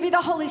 He's going to give you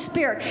the Holy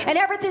Spirit, and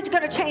everything's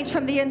going to change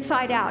from the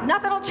inside out.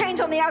 Nothing will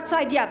change on the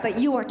outside yet, but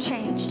you are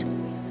changed.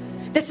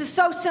 This is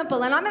so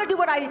simple, and I'm going to do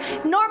what I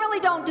normally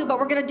don't do, but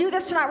we're going to do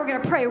this tonight. We're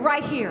going to pray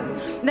right here.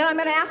 And then I'm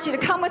going to ask you to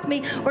come with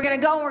me. We're going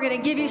to go and we're going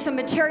to give you some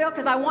material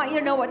because I want you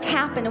to know what's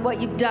happened and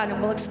what you've done,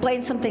 and we'll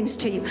explain some things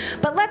to you.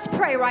 But let's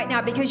pray right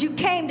now because you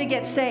came to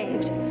get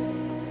saved.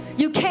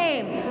 You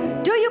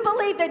came. Do you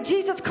believe that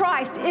Jesus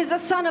Christ is the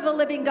Son of the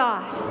living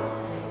God?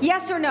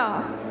 Yes or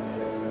no?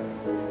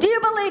 Do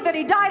you believe that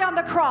He died on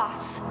the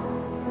cross?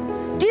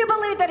 Do you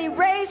believe that He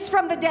raised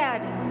from the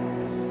dead?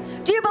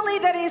 Do you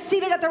believe that He is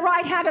seated at the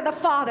right hand of the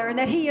Father and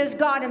that He is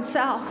God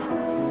Himself?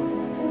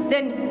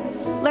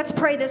 Then let's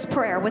pray this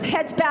prayer with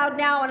heads bowed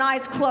now and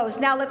eyes closed.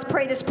 Now let's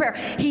pray this prayer.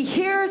 He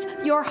hears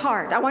your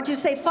heart. I want you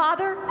to say,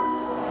 Father,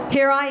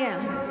 here I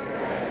am.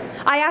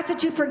 I ask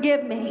that you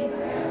forgive me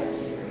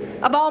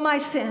of all my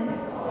sin.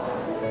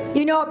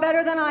 You know it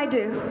better than I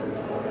do.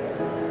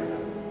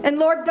 And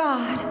Lord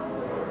God,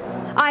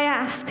 I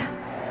ask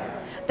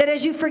that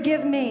as you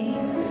forgive me,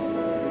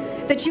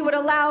 that you would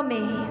allow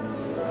me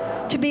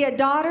to be a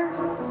daughter,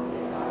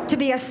 to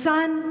be a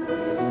son.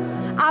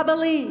 I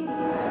believe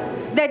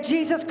that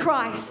Jesus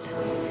Christ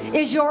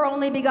is your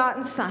only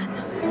begotten Son.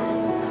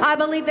 I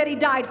believe that He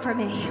died for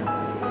me.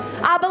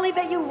 I believe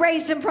that you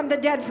raised Him from the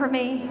dead for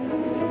me.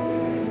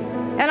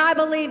 And I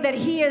believe that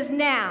He is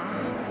now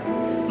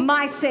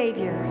my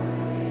Savior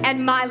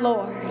and my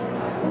Lord.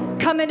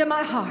 Come into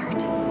my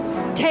heart.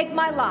 Take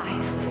my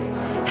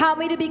life. Help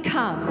me to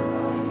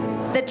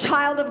become the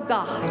child of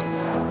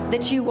God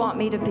that you want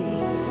me to be.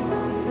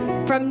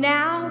 From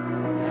now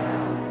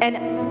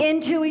and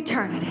into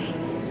eternity,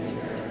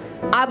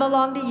 I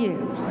belong to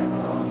you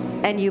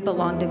and you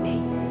belong to me.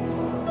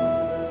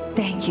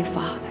 Thank you,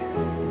 Father.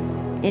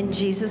 In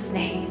Jesus'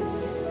 name,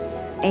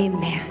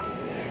 amen.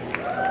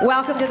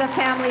 Welcome to the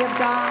family of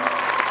God.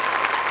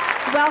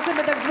 Welcome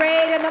to the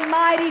great and the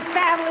mighty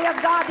family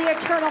of God, the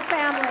eternal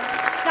family.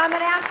 Now I'm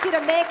going to ask you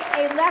to make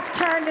a left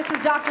turn. This is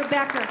Dr.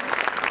 Becker.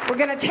 We're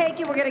going to take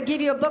you. We're going to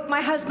give you a book my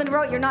husband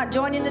wrote. You're not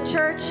joining the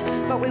church,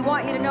 but we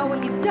want you to know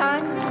what you've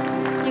done.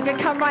 You can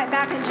come right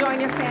back and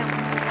join your family.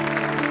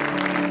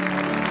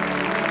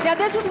 Now,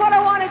 this is what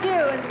I want to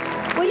do.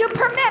 Will you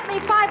permit me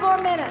 5 more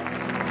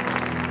minutes?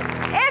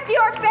 If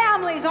your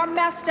families are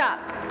messed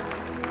up,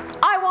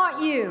 I want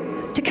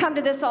you to come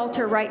to this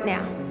altar right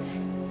now.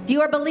 If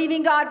you are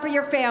believing God for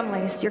your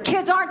families, your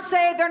kids aren't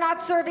saved, they're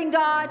not serving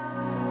God,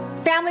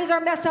 families are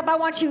messed up, I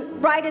want you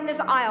right in this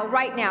aisle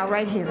right now,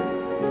 right here.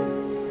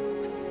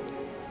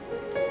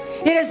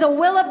 It is the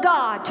will of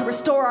God to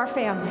restore our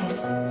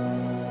families.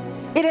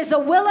 It is the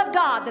will of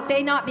God that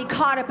they not be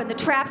caught up in the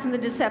traps and the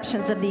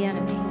deceptions of the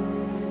enemy.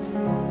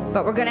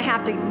 But we're going to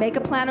have to make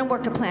a plan and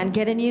work a plan.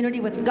 Get in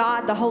unity with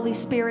God, the Holy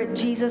Spirit,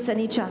 Jesus, and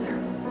each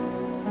other.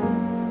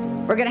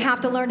 We're going to have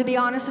to learn to be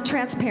honest and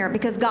transparent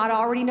because God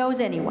already knows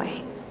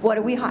anyway. What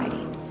are we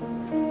hiding?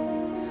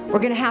 We're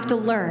going to have to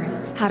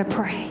learn how to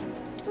pray.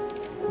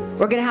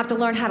 We're going to have to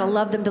learn how to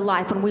love them to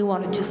life when we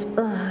want to just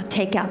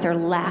take out their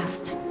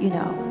last, We're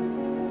going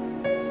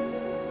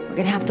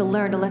to have to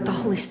learn to let the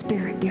Holy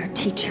Spirit be our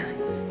teacher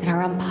and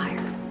our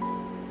umpire.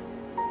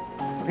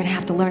 We're going to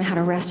have to learn how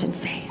to rest in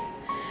faith.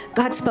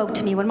 God spoke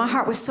to me when my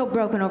heart was so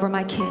broken over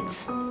my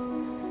kids.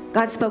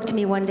 God spoke to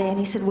me one day and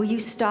He said, will you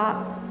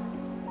stop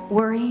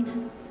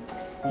worrying?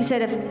 He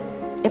said,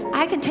 if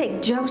I can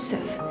take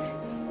Joseph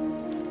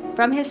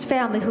from his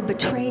family who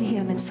betrayed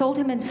him and sold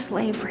him into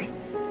slavery,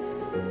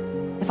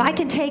 if I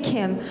can take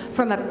him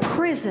from a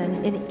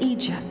prison in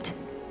Egypt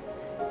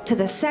to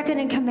the second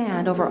in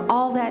command over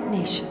all that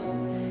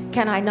nation,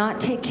 can I not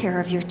take care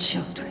of your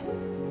children?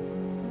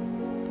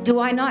 Do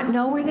I not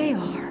know where they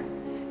are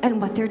and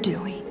what they're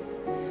doing?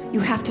 You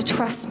have to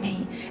trust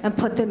me and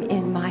put them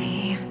in my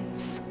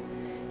hands.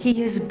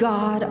 He is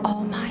God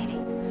Almighty.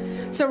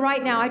 So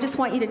right now, I just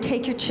want you to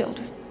take your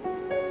children.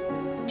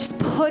 Just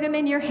put them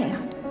in your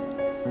hand.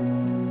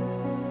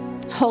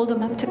 Hold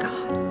them up to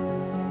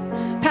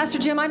God. Pastor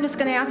Jim, I'm just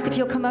going to ask if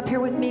you'll come up here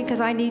with me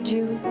because I need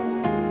you.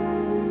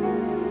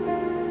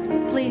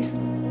 Please.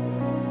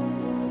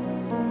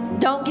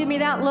 Don't give me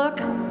that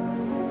look.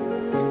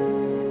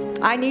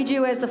 I need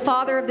you as the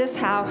father of this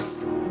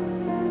house.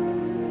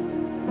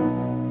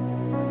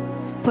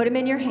 Put him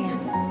in your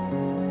hand.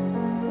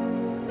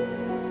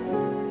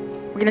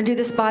 We're going to do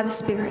this by the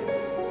Spirit.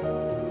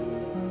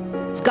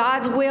 It's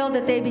God's will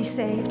that they be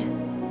saved.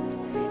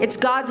 It's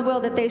God's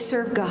will that they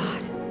serve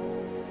God.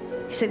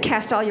 He said,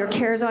 cast all your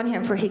cares on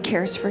him, for he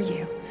cares for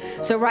you.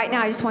 So right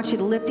now, I just want you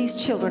to lift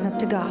these children up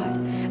to God.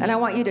 And I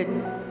want you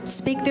to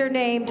speak their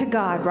name to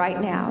God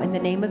right now in the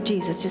name of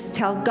Jesus. Just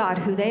tell God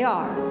who they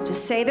are.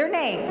 Just say their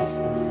names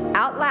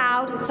out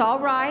loud. It's all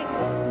right.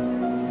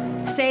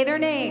 Say their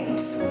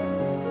names.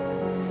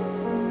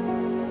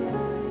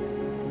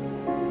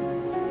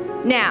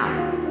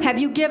 Now,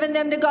 have you given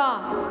them to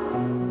God?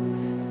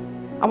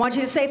 I want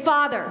you to say,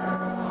 Father,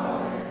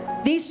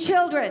 these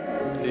children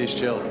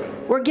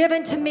were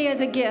given to me as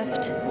a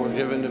gift. Were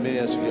given to me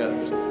as a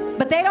gift.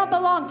 But they don't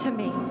belong to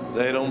me.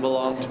 They don't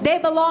belong to me. They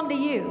belong to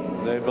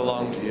you. They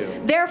belong to you.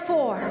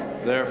 Therefore,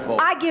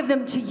 I give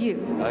them to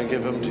you. I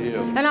give them to you.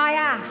 And I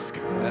ask,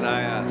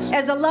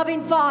 as a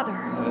loving Father,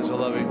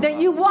 that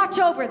you watch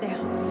over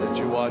them. That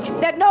you watch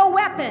over. That no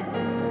weapon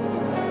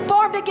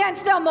formed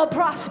against them will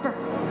prosper.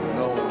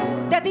 No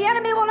weapon. That the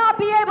enemy will not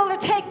be able to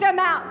take them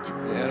out.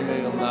 The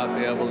enemy will not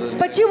be able to.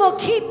 But you will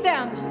keep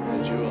them.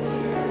 That you will.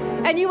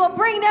 And you will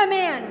bring them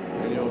in.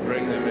 And you will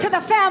bring them in. To the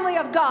family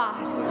of God.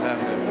 The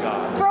family of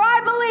God. For I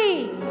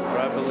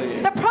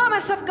believe. The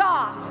promise of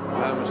God.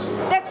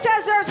 That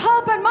says there's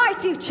hope in my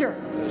future.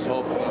 There's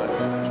hope in my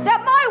future.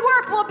 That my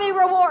work will be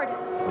rewarded.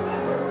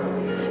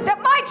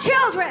 That my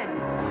children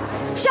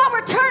shall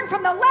return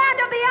from the land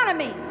of the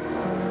enemy.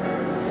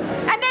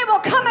 And they will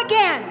come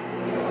again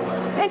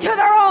into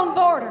their own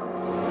border.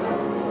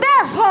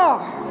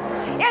 Therefore,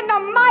 in the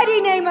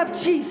mighty name of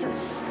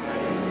Jesus,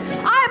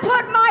 I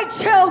put my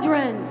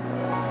children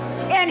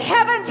in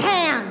heaven's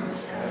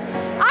hands.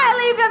 I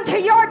leave them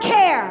to your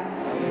care,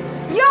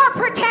 your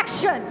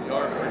protection,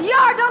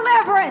 your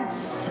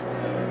deliverance,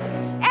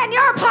 and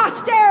your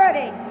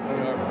posterity.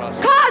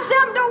 Cause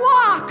them to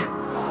walk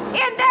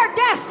in their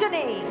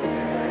destiny.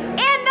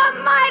 In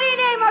the mighty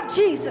name of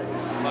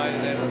Jesus.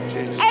 Amen.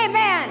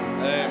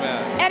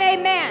 Amen. And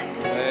amen.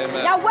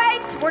 Amen. Now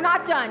wait, we're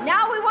not done.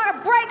 Now we want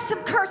to break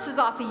some curses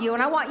off of you,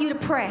 and I want you to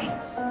pray.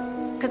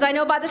 Because I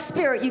know by the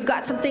Spirit you've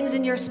got some things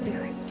in your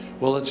spirit.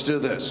 Well, let's do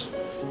this.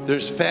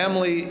 There's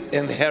family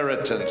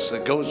inheritance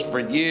that goes for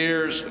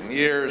years and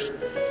years.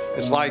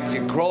 It's like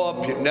you grow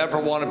up, you never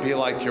want to be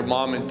like your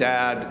mom and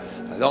dad.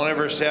 Don't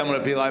ever say I'm going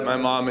to be like my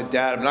mom and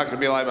dad. I'm not going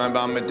to be like my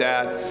mom and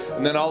dad.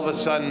 And then all of a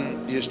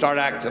sudden, you start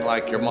acting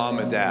like your mom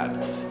and dad.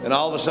 And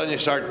all of a sudden, you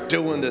start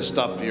doing this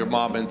stuff for your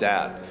mom and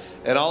dad.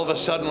 And all of a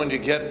sudden, when you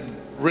get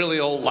really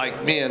old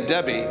like me and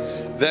Debbie,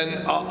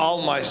 then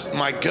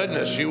my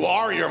goodness, you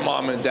are your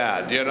mom and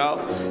dad, you know?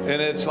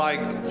 And it's like,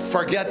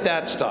 forget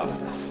that stuff.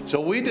 So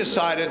we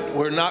decided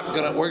we're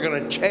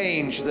gonna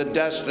change the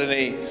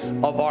destiny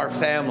of our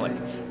family.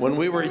 When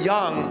we were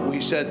young, we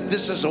said,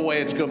 this is the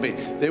way it's gonna be.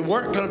 They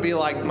weren't gonna be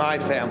like my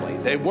family.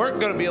 They weren't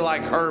gonna be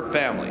like her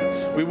family.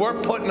 We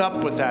weren't putting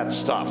up with that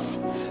stuff.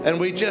 And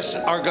we just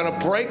are going to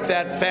break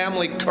that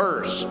family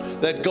curse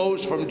that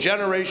goes from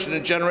generation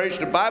to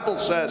generation. The Bible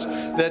says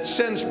that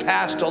sin's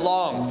passed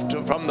along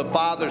from the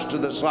fathers to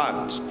the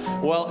sons.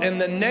 Well, in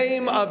the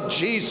name of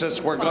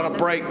Jesus, we're going to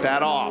break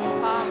that off.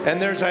 And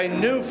there's a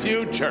new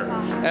future.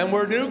 And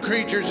we're new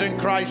creatures in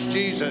Christ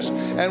Jesus.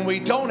 And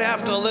we don't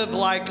have to live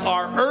like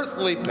our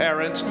earthly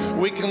parents.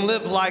 We can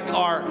live like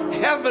our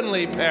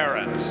heavenly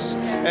parents.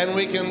 And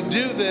we can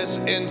do this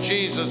in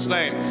Jesus'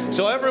 name.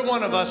 So every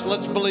one of us,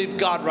 let's believe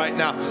God right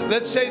now.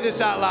 Let's say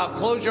this out loud.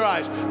 Close your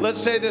eyes. Let's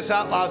say this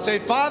out loud. Say,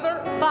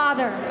 Father,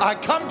 I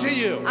come to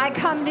you. I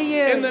come to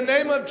you. In the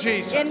name of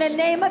Jesus. In the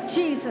name of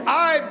Jesus.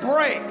 I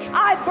break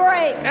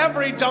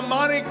every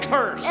demonic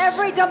curse.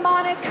 Every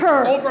demonic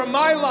curse. Over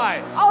my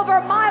life.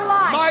 Over my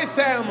life. My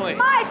family.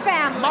 My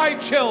family. My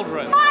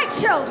children. My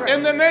children.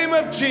 In the name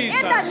of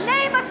Jesus. In the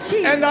name of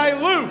Jesus. And I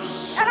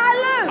loose.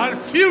 A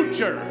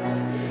future.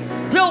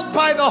 Built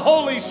by the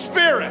Holy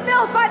Spirit.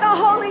 Built by the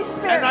Holy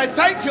Spirit. And I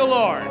thank you,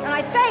 Lord. And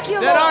I thank you,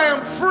 that Lord. I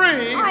am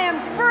free. I am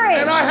free.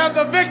 And I have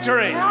the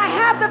victory. And I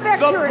have the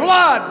victory.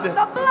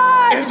 The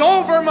blood is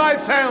over my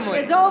family.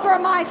 Is over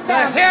my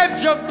family. The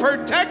hedge of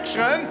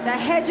protection. The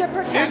hedge of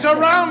protection is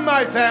around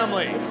my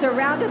family. Is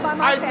surrounded by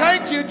my family. I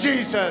thank you,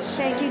 Jesus.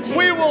 Thank you, Jesus.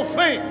 We will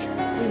think.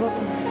 We will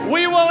be.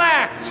 We will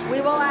act.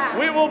 We will act.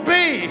 We will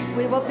be.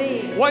 We will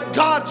be. What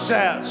God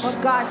says. What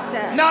God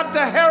says. Not the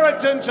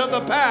heritage of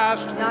the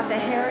past. Not the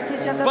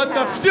heritage of the past. But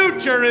the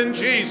future in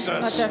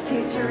Jesus. But the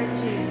future in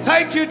Jesus.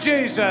 Thank you,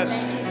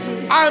 Jesus. Thank you,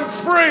 Jesus. I'm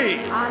free.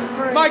 I'm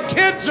free. My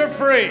kids are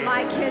free.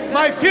 My kids are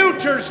My free.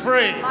 future's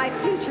free. My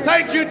future's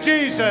Thank free. you,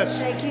 Jesus.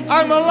 Thank you, Jesus.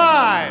 I'm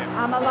alive.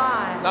 I'm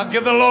alive. Now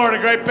give the Lord a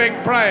great big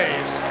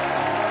praise.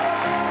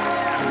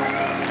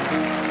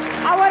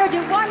 I want to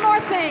do one more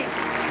thing.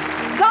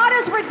 God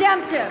is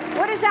redemptive.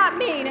 What does that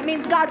mean? It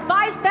means God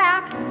buys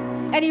back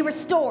and he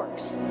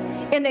restores.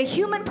 In the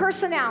human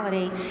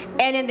personality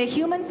and in the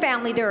human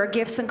family, there are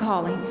gifts and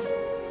callings.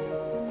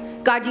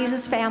 God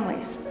uses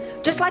families.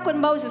 Just like when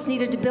Moses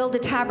needed to build a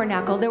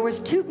tabernacle, there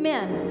was two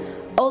men,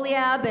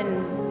 Oliab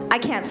and I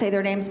can't say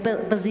their names,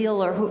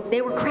 Bazil or who.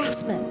 They were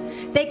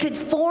craftsmen. They could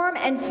form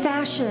and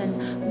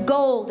fashion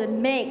gold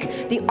and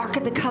make the Ark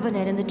of the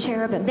Covenant and the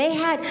cherubim. They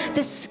had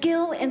the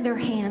skill in their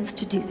hands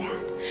to do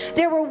that.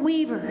 There were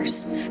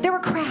weavers. There were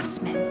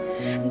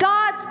craftsmen.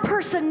 God's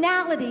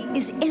personality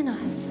is in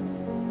us.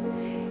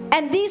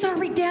 And these are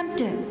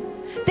redemptive.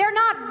 They're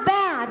not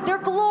bad. They're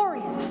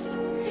glorious.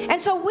 And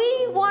so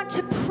we want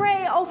to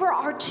pray over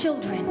our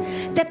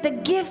children that the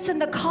gifts and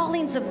the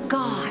callings of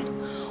God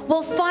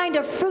will find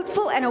a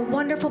fruitful and a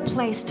wonderful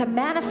place to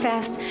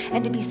manifest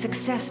and to be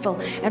successful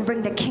and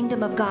bring the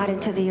kingdom of God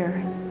into the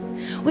earth.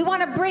 We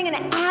want to bring an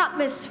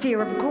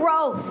atmosphere of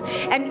growth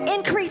and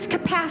increased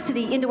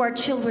capacity into our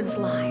children's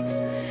lives.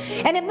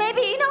 And it may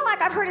be, you know,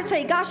 like I've heard it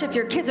say, gosh, if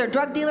your kids are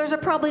drug dealers, they're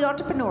probably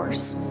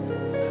entrepreneurs.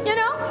 You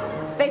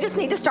know, they just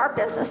need to start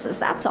businesses,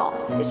 that's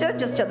all. They should have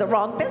just done the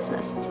wrong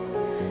business.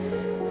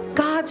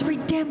 God's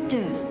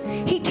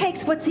redemptive. He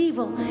takes what's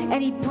evil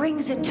and he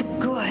brings it to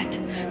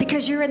good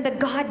because you're in the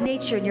God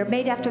nature and you're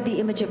made after the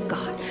image of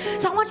God.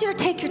 So I want you to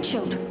take your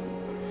children.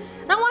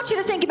 And I want you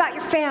to think about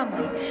your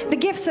family, the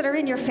gifts that are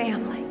in your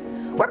family.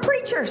 We're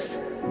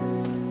preachers.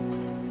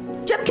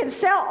 Jim can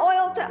sell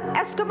oil to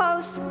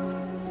Eskimos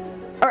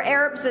or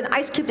Arabs and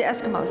ice cube to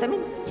Eskimos. I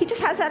mean, he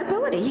just has that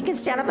ability. He can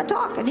stand up and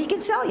talk and he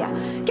can sell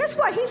you. Guess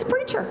what? He's a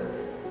preacher.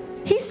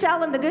 He's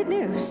selling the good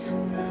news.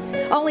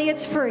 Only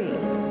it's free.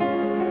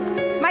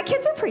 My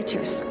kids are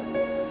preachers.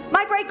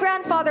 My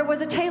great-grandfather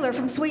was a tailor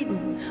from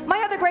Sweden.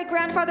 My other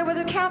great-grandfather was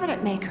a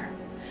cabinet maker.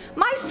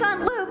 My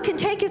son Luke can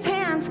take his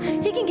hands,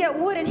 he can get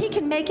wood and he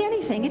can make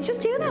anything. It's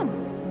just in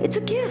him. It's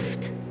a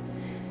gift.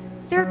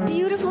 There are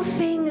beautiful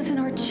things in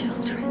our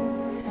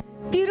children.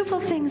 Beautiful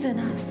things in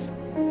us.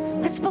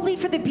 Let's believe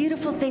for the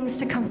beautiful things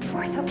to come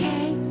forth,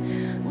 okay?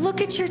 Look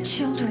at your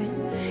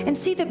children and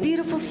see the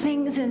beautiful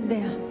things in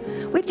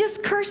them. We've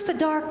just cursed the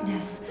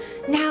darkness.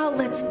 Now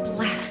let's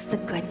bless the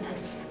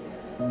goodness.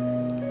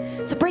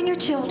 So bring your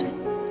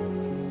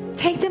children.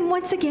 Take them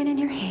once again in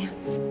your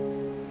hands.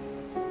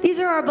 These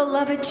are our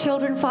beloved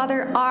children,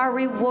 Father, our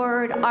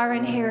reward, our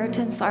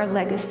inheritance, our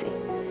legacy.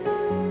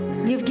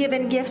 You've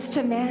given gifts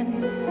to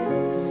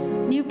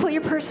men. You've put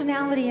your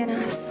personality in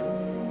us.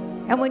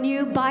 And when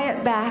you buy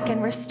it back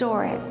and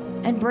restore it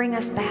and bring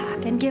us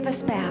back and give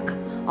us back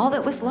all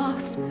that was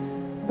lost,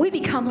 we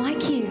become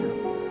like you.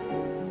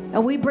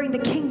 And we bring the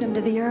kingdom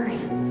to the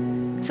earth.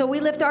 So we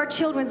lift our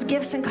children's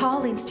gifts and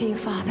callings to you,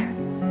 Father.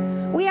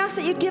 We ask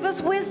that you'd give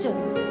us wisdom.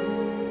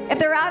 If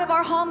they're out of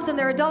our homes and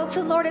they're adults,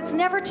 and Lord, it's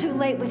never too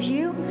late with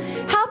you.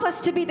 Help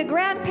us to be the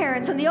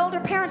grandparents and the older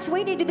parents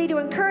we need to be to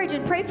encourage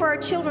and pray for our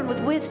children with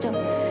wisdom.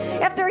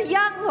 If they're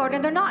young, Lord,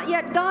 and they're not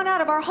yet gone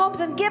out of our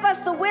homes, and give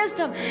us the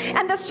wisdom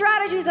and the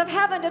strategies of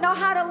heaven to know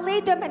how to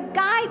lead them and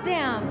guide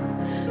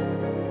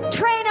them.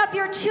 Train up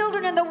your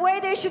children in the way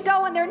they should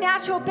go in their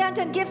natural bent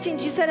and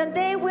giftings, you said, and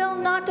they will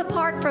not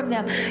depart from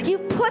them. You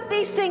put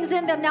these things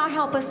in them. Now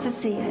help us to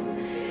see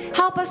it.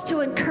 Help us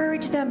to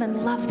encourage them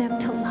and love them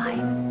to life.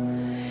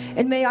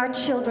 And may our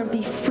children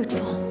be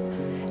fruitful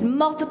and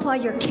multiply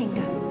your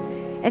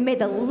kingdom. And may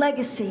the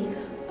legacy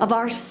of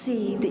our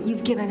seed that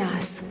you've given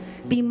us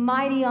be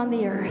mighty on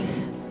the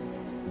earth.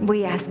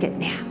 We ask it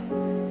now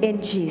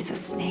in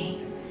Jesus'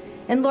 name.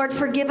 And Lord,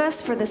 forgive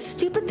us for the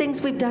stupid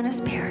things we've done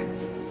as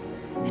parents.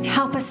 And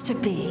help us to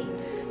be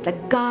the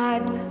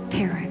God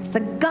parents, the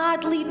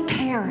godly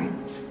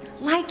parents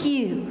like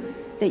you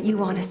that you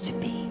want us to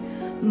be.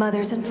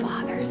 Mothers and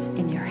fathers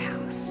in your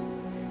house.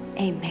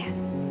 Amen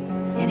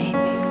and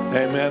amen.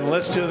 Amen.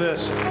 Let's do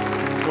this.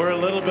 We're a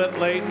little bit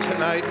late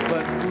tonight,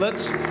 but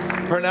let's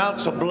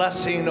pronounce a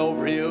blessing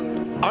over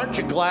you. Aren't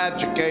you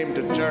glad you came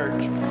to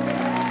church?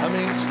 I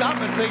mean, stop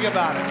and think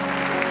about it.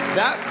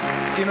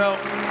 That, you know,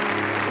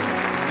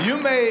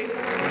 you may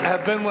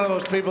have been one of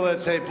those people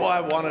that say, boy, I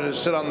wanted to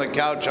sit on the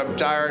couch. I'm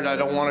tired. I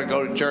don't want to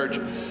go to church.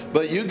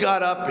 But you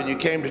got up and you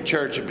came to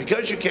church. And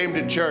because you came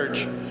to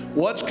church,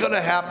 what's going to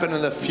happen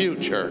in the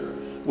future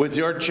with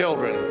your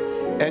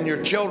children and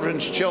your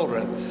children's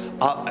children?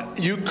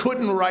 You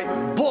couldn't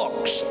write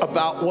books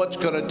about what's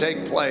going to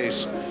take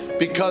place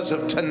because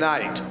of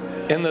tonight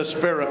in the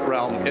spirit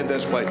realm in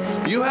this place.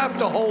 You have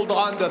to hold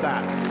on to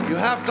that. You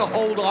have to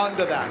hold on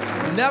to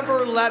that.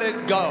 Never let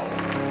it go.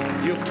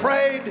 You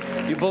prayed,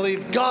 you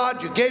believed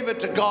God, you gave it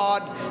to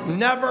God.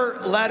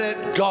 Never let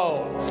it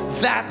go.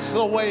 That's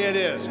the way it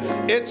is.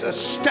 It's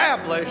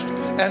established,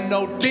 and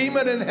no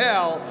demon in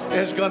hell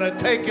is going to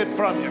take it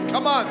from you.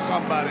 Come on,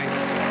 somebody.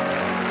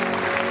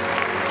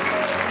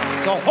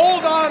 So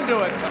hold on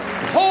to it.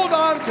 Hold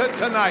on to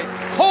tonight.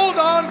 Hold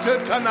on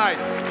to tonight.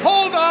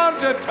 Hold on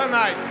to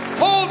tonight.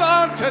 Hold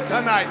on to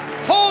tonight.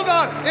 Hold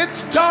on.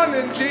 It's done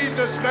in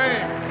Jesus'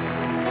 name.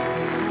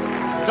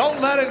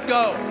 Don't let it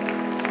go.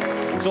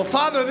 So,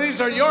 Father,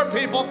 these are your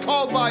people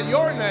called by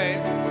your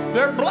name.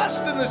 They're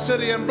blessed in the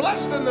city and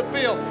blessed in the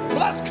field,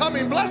 blessed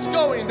coming, blessed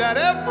going, that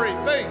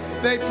everything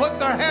they put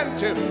their hand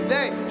to,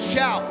 they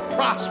shall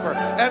prosper.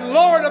 And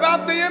Lord,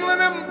 about the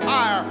Inland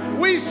Empire,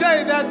 we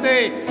say that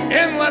the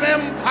Inland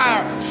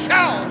Empire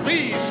shall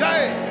be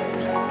saved.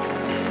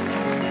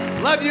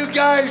 Love you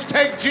guys.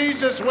 Take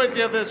Jesus with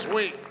you this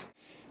week.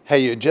 Hey,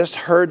 you just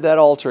heard that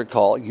altar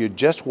call. You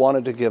just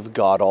wanted to give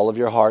God all of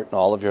your heart and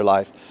all of your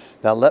life.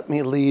 Now let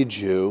me lead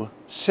you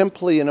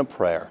simply in a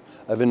prayer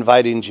of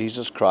inviting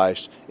Jesus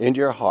Christ into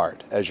your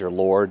heart as your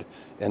Lord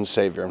and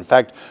Savior. In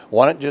fact,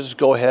 why don't you just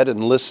go ahead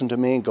and listen to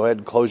me? Go ahead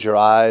and close your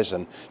eyes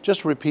and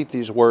just repeat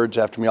these words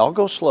after me. I'll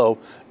go slow.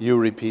 You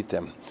repeat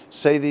them.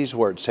 Say these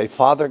words. Say,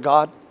 Father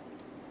God,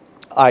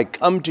 I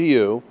come to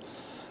you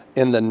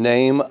in the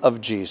name of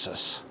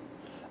Jesus.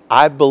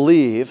 I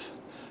believe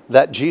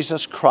that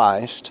Jesus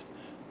Christ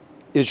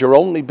is your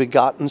only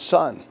begotten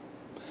Son,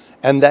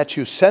 and that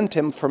you sent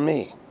him for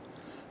me,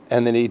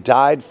 and that he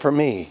died for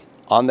me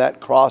on that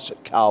cross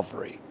at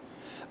Calvary.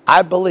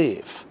 I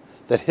believe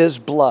that his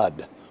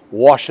blood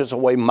washes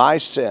away my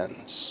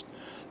sins,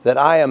 that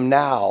I am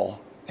now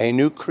a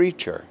new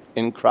creature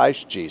in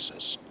Christ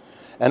Jesus.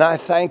 And I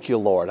thank you,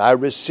 Lord. I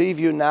receive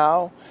you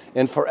now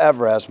and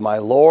forever as my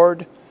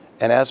Lord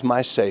and as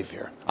my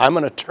Savior. I'm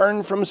going to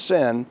turn from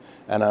sin,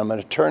 and I'm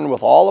going to turn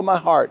with all of my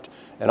heart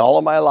and all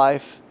of my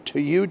life to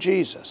you,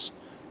 Jesus,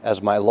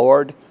 as my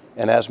Lord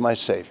and as my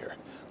Savior.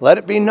 Let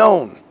it be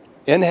known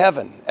in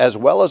heaven as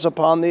well as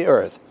upon the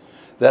earth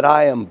that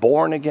I am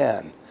born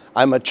again.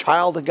 I'm a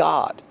child of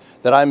God,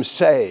 that I'm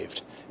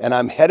saved, and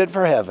I'm headed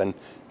for heaven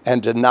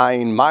and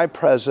denying my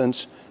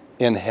presence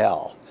in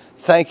hell.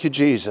 Thank you,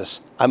 Jesus.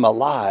 I'm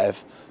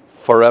alive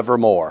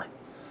forevermore.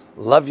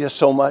 Love you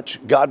so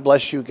much. God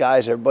bless you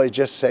guys. Everybody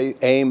just say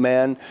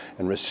amen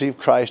and receive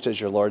Christ as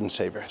your Lord and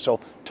Savior. So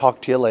talk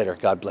to you later.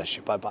 God bless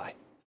you. Bye-bye.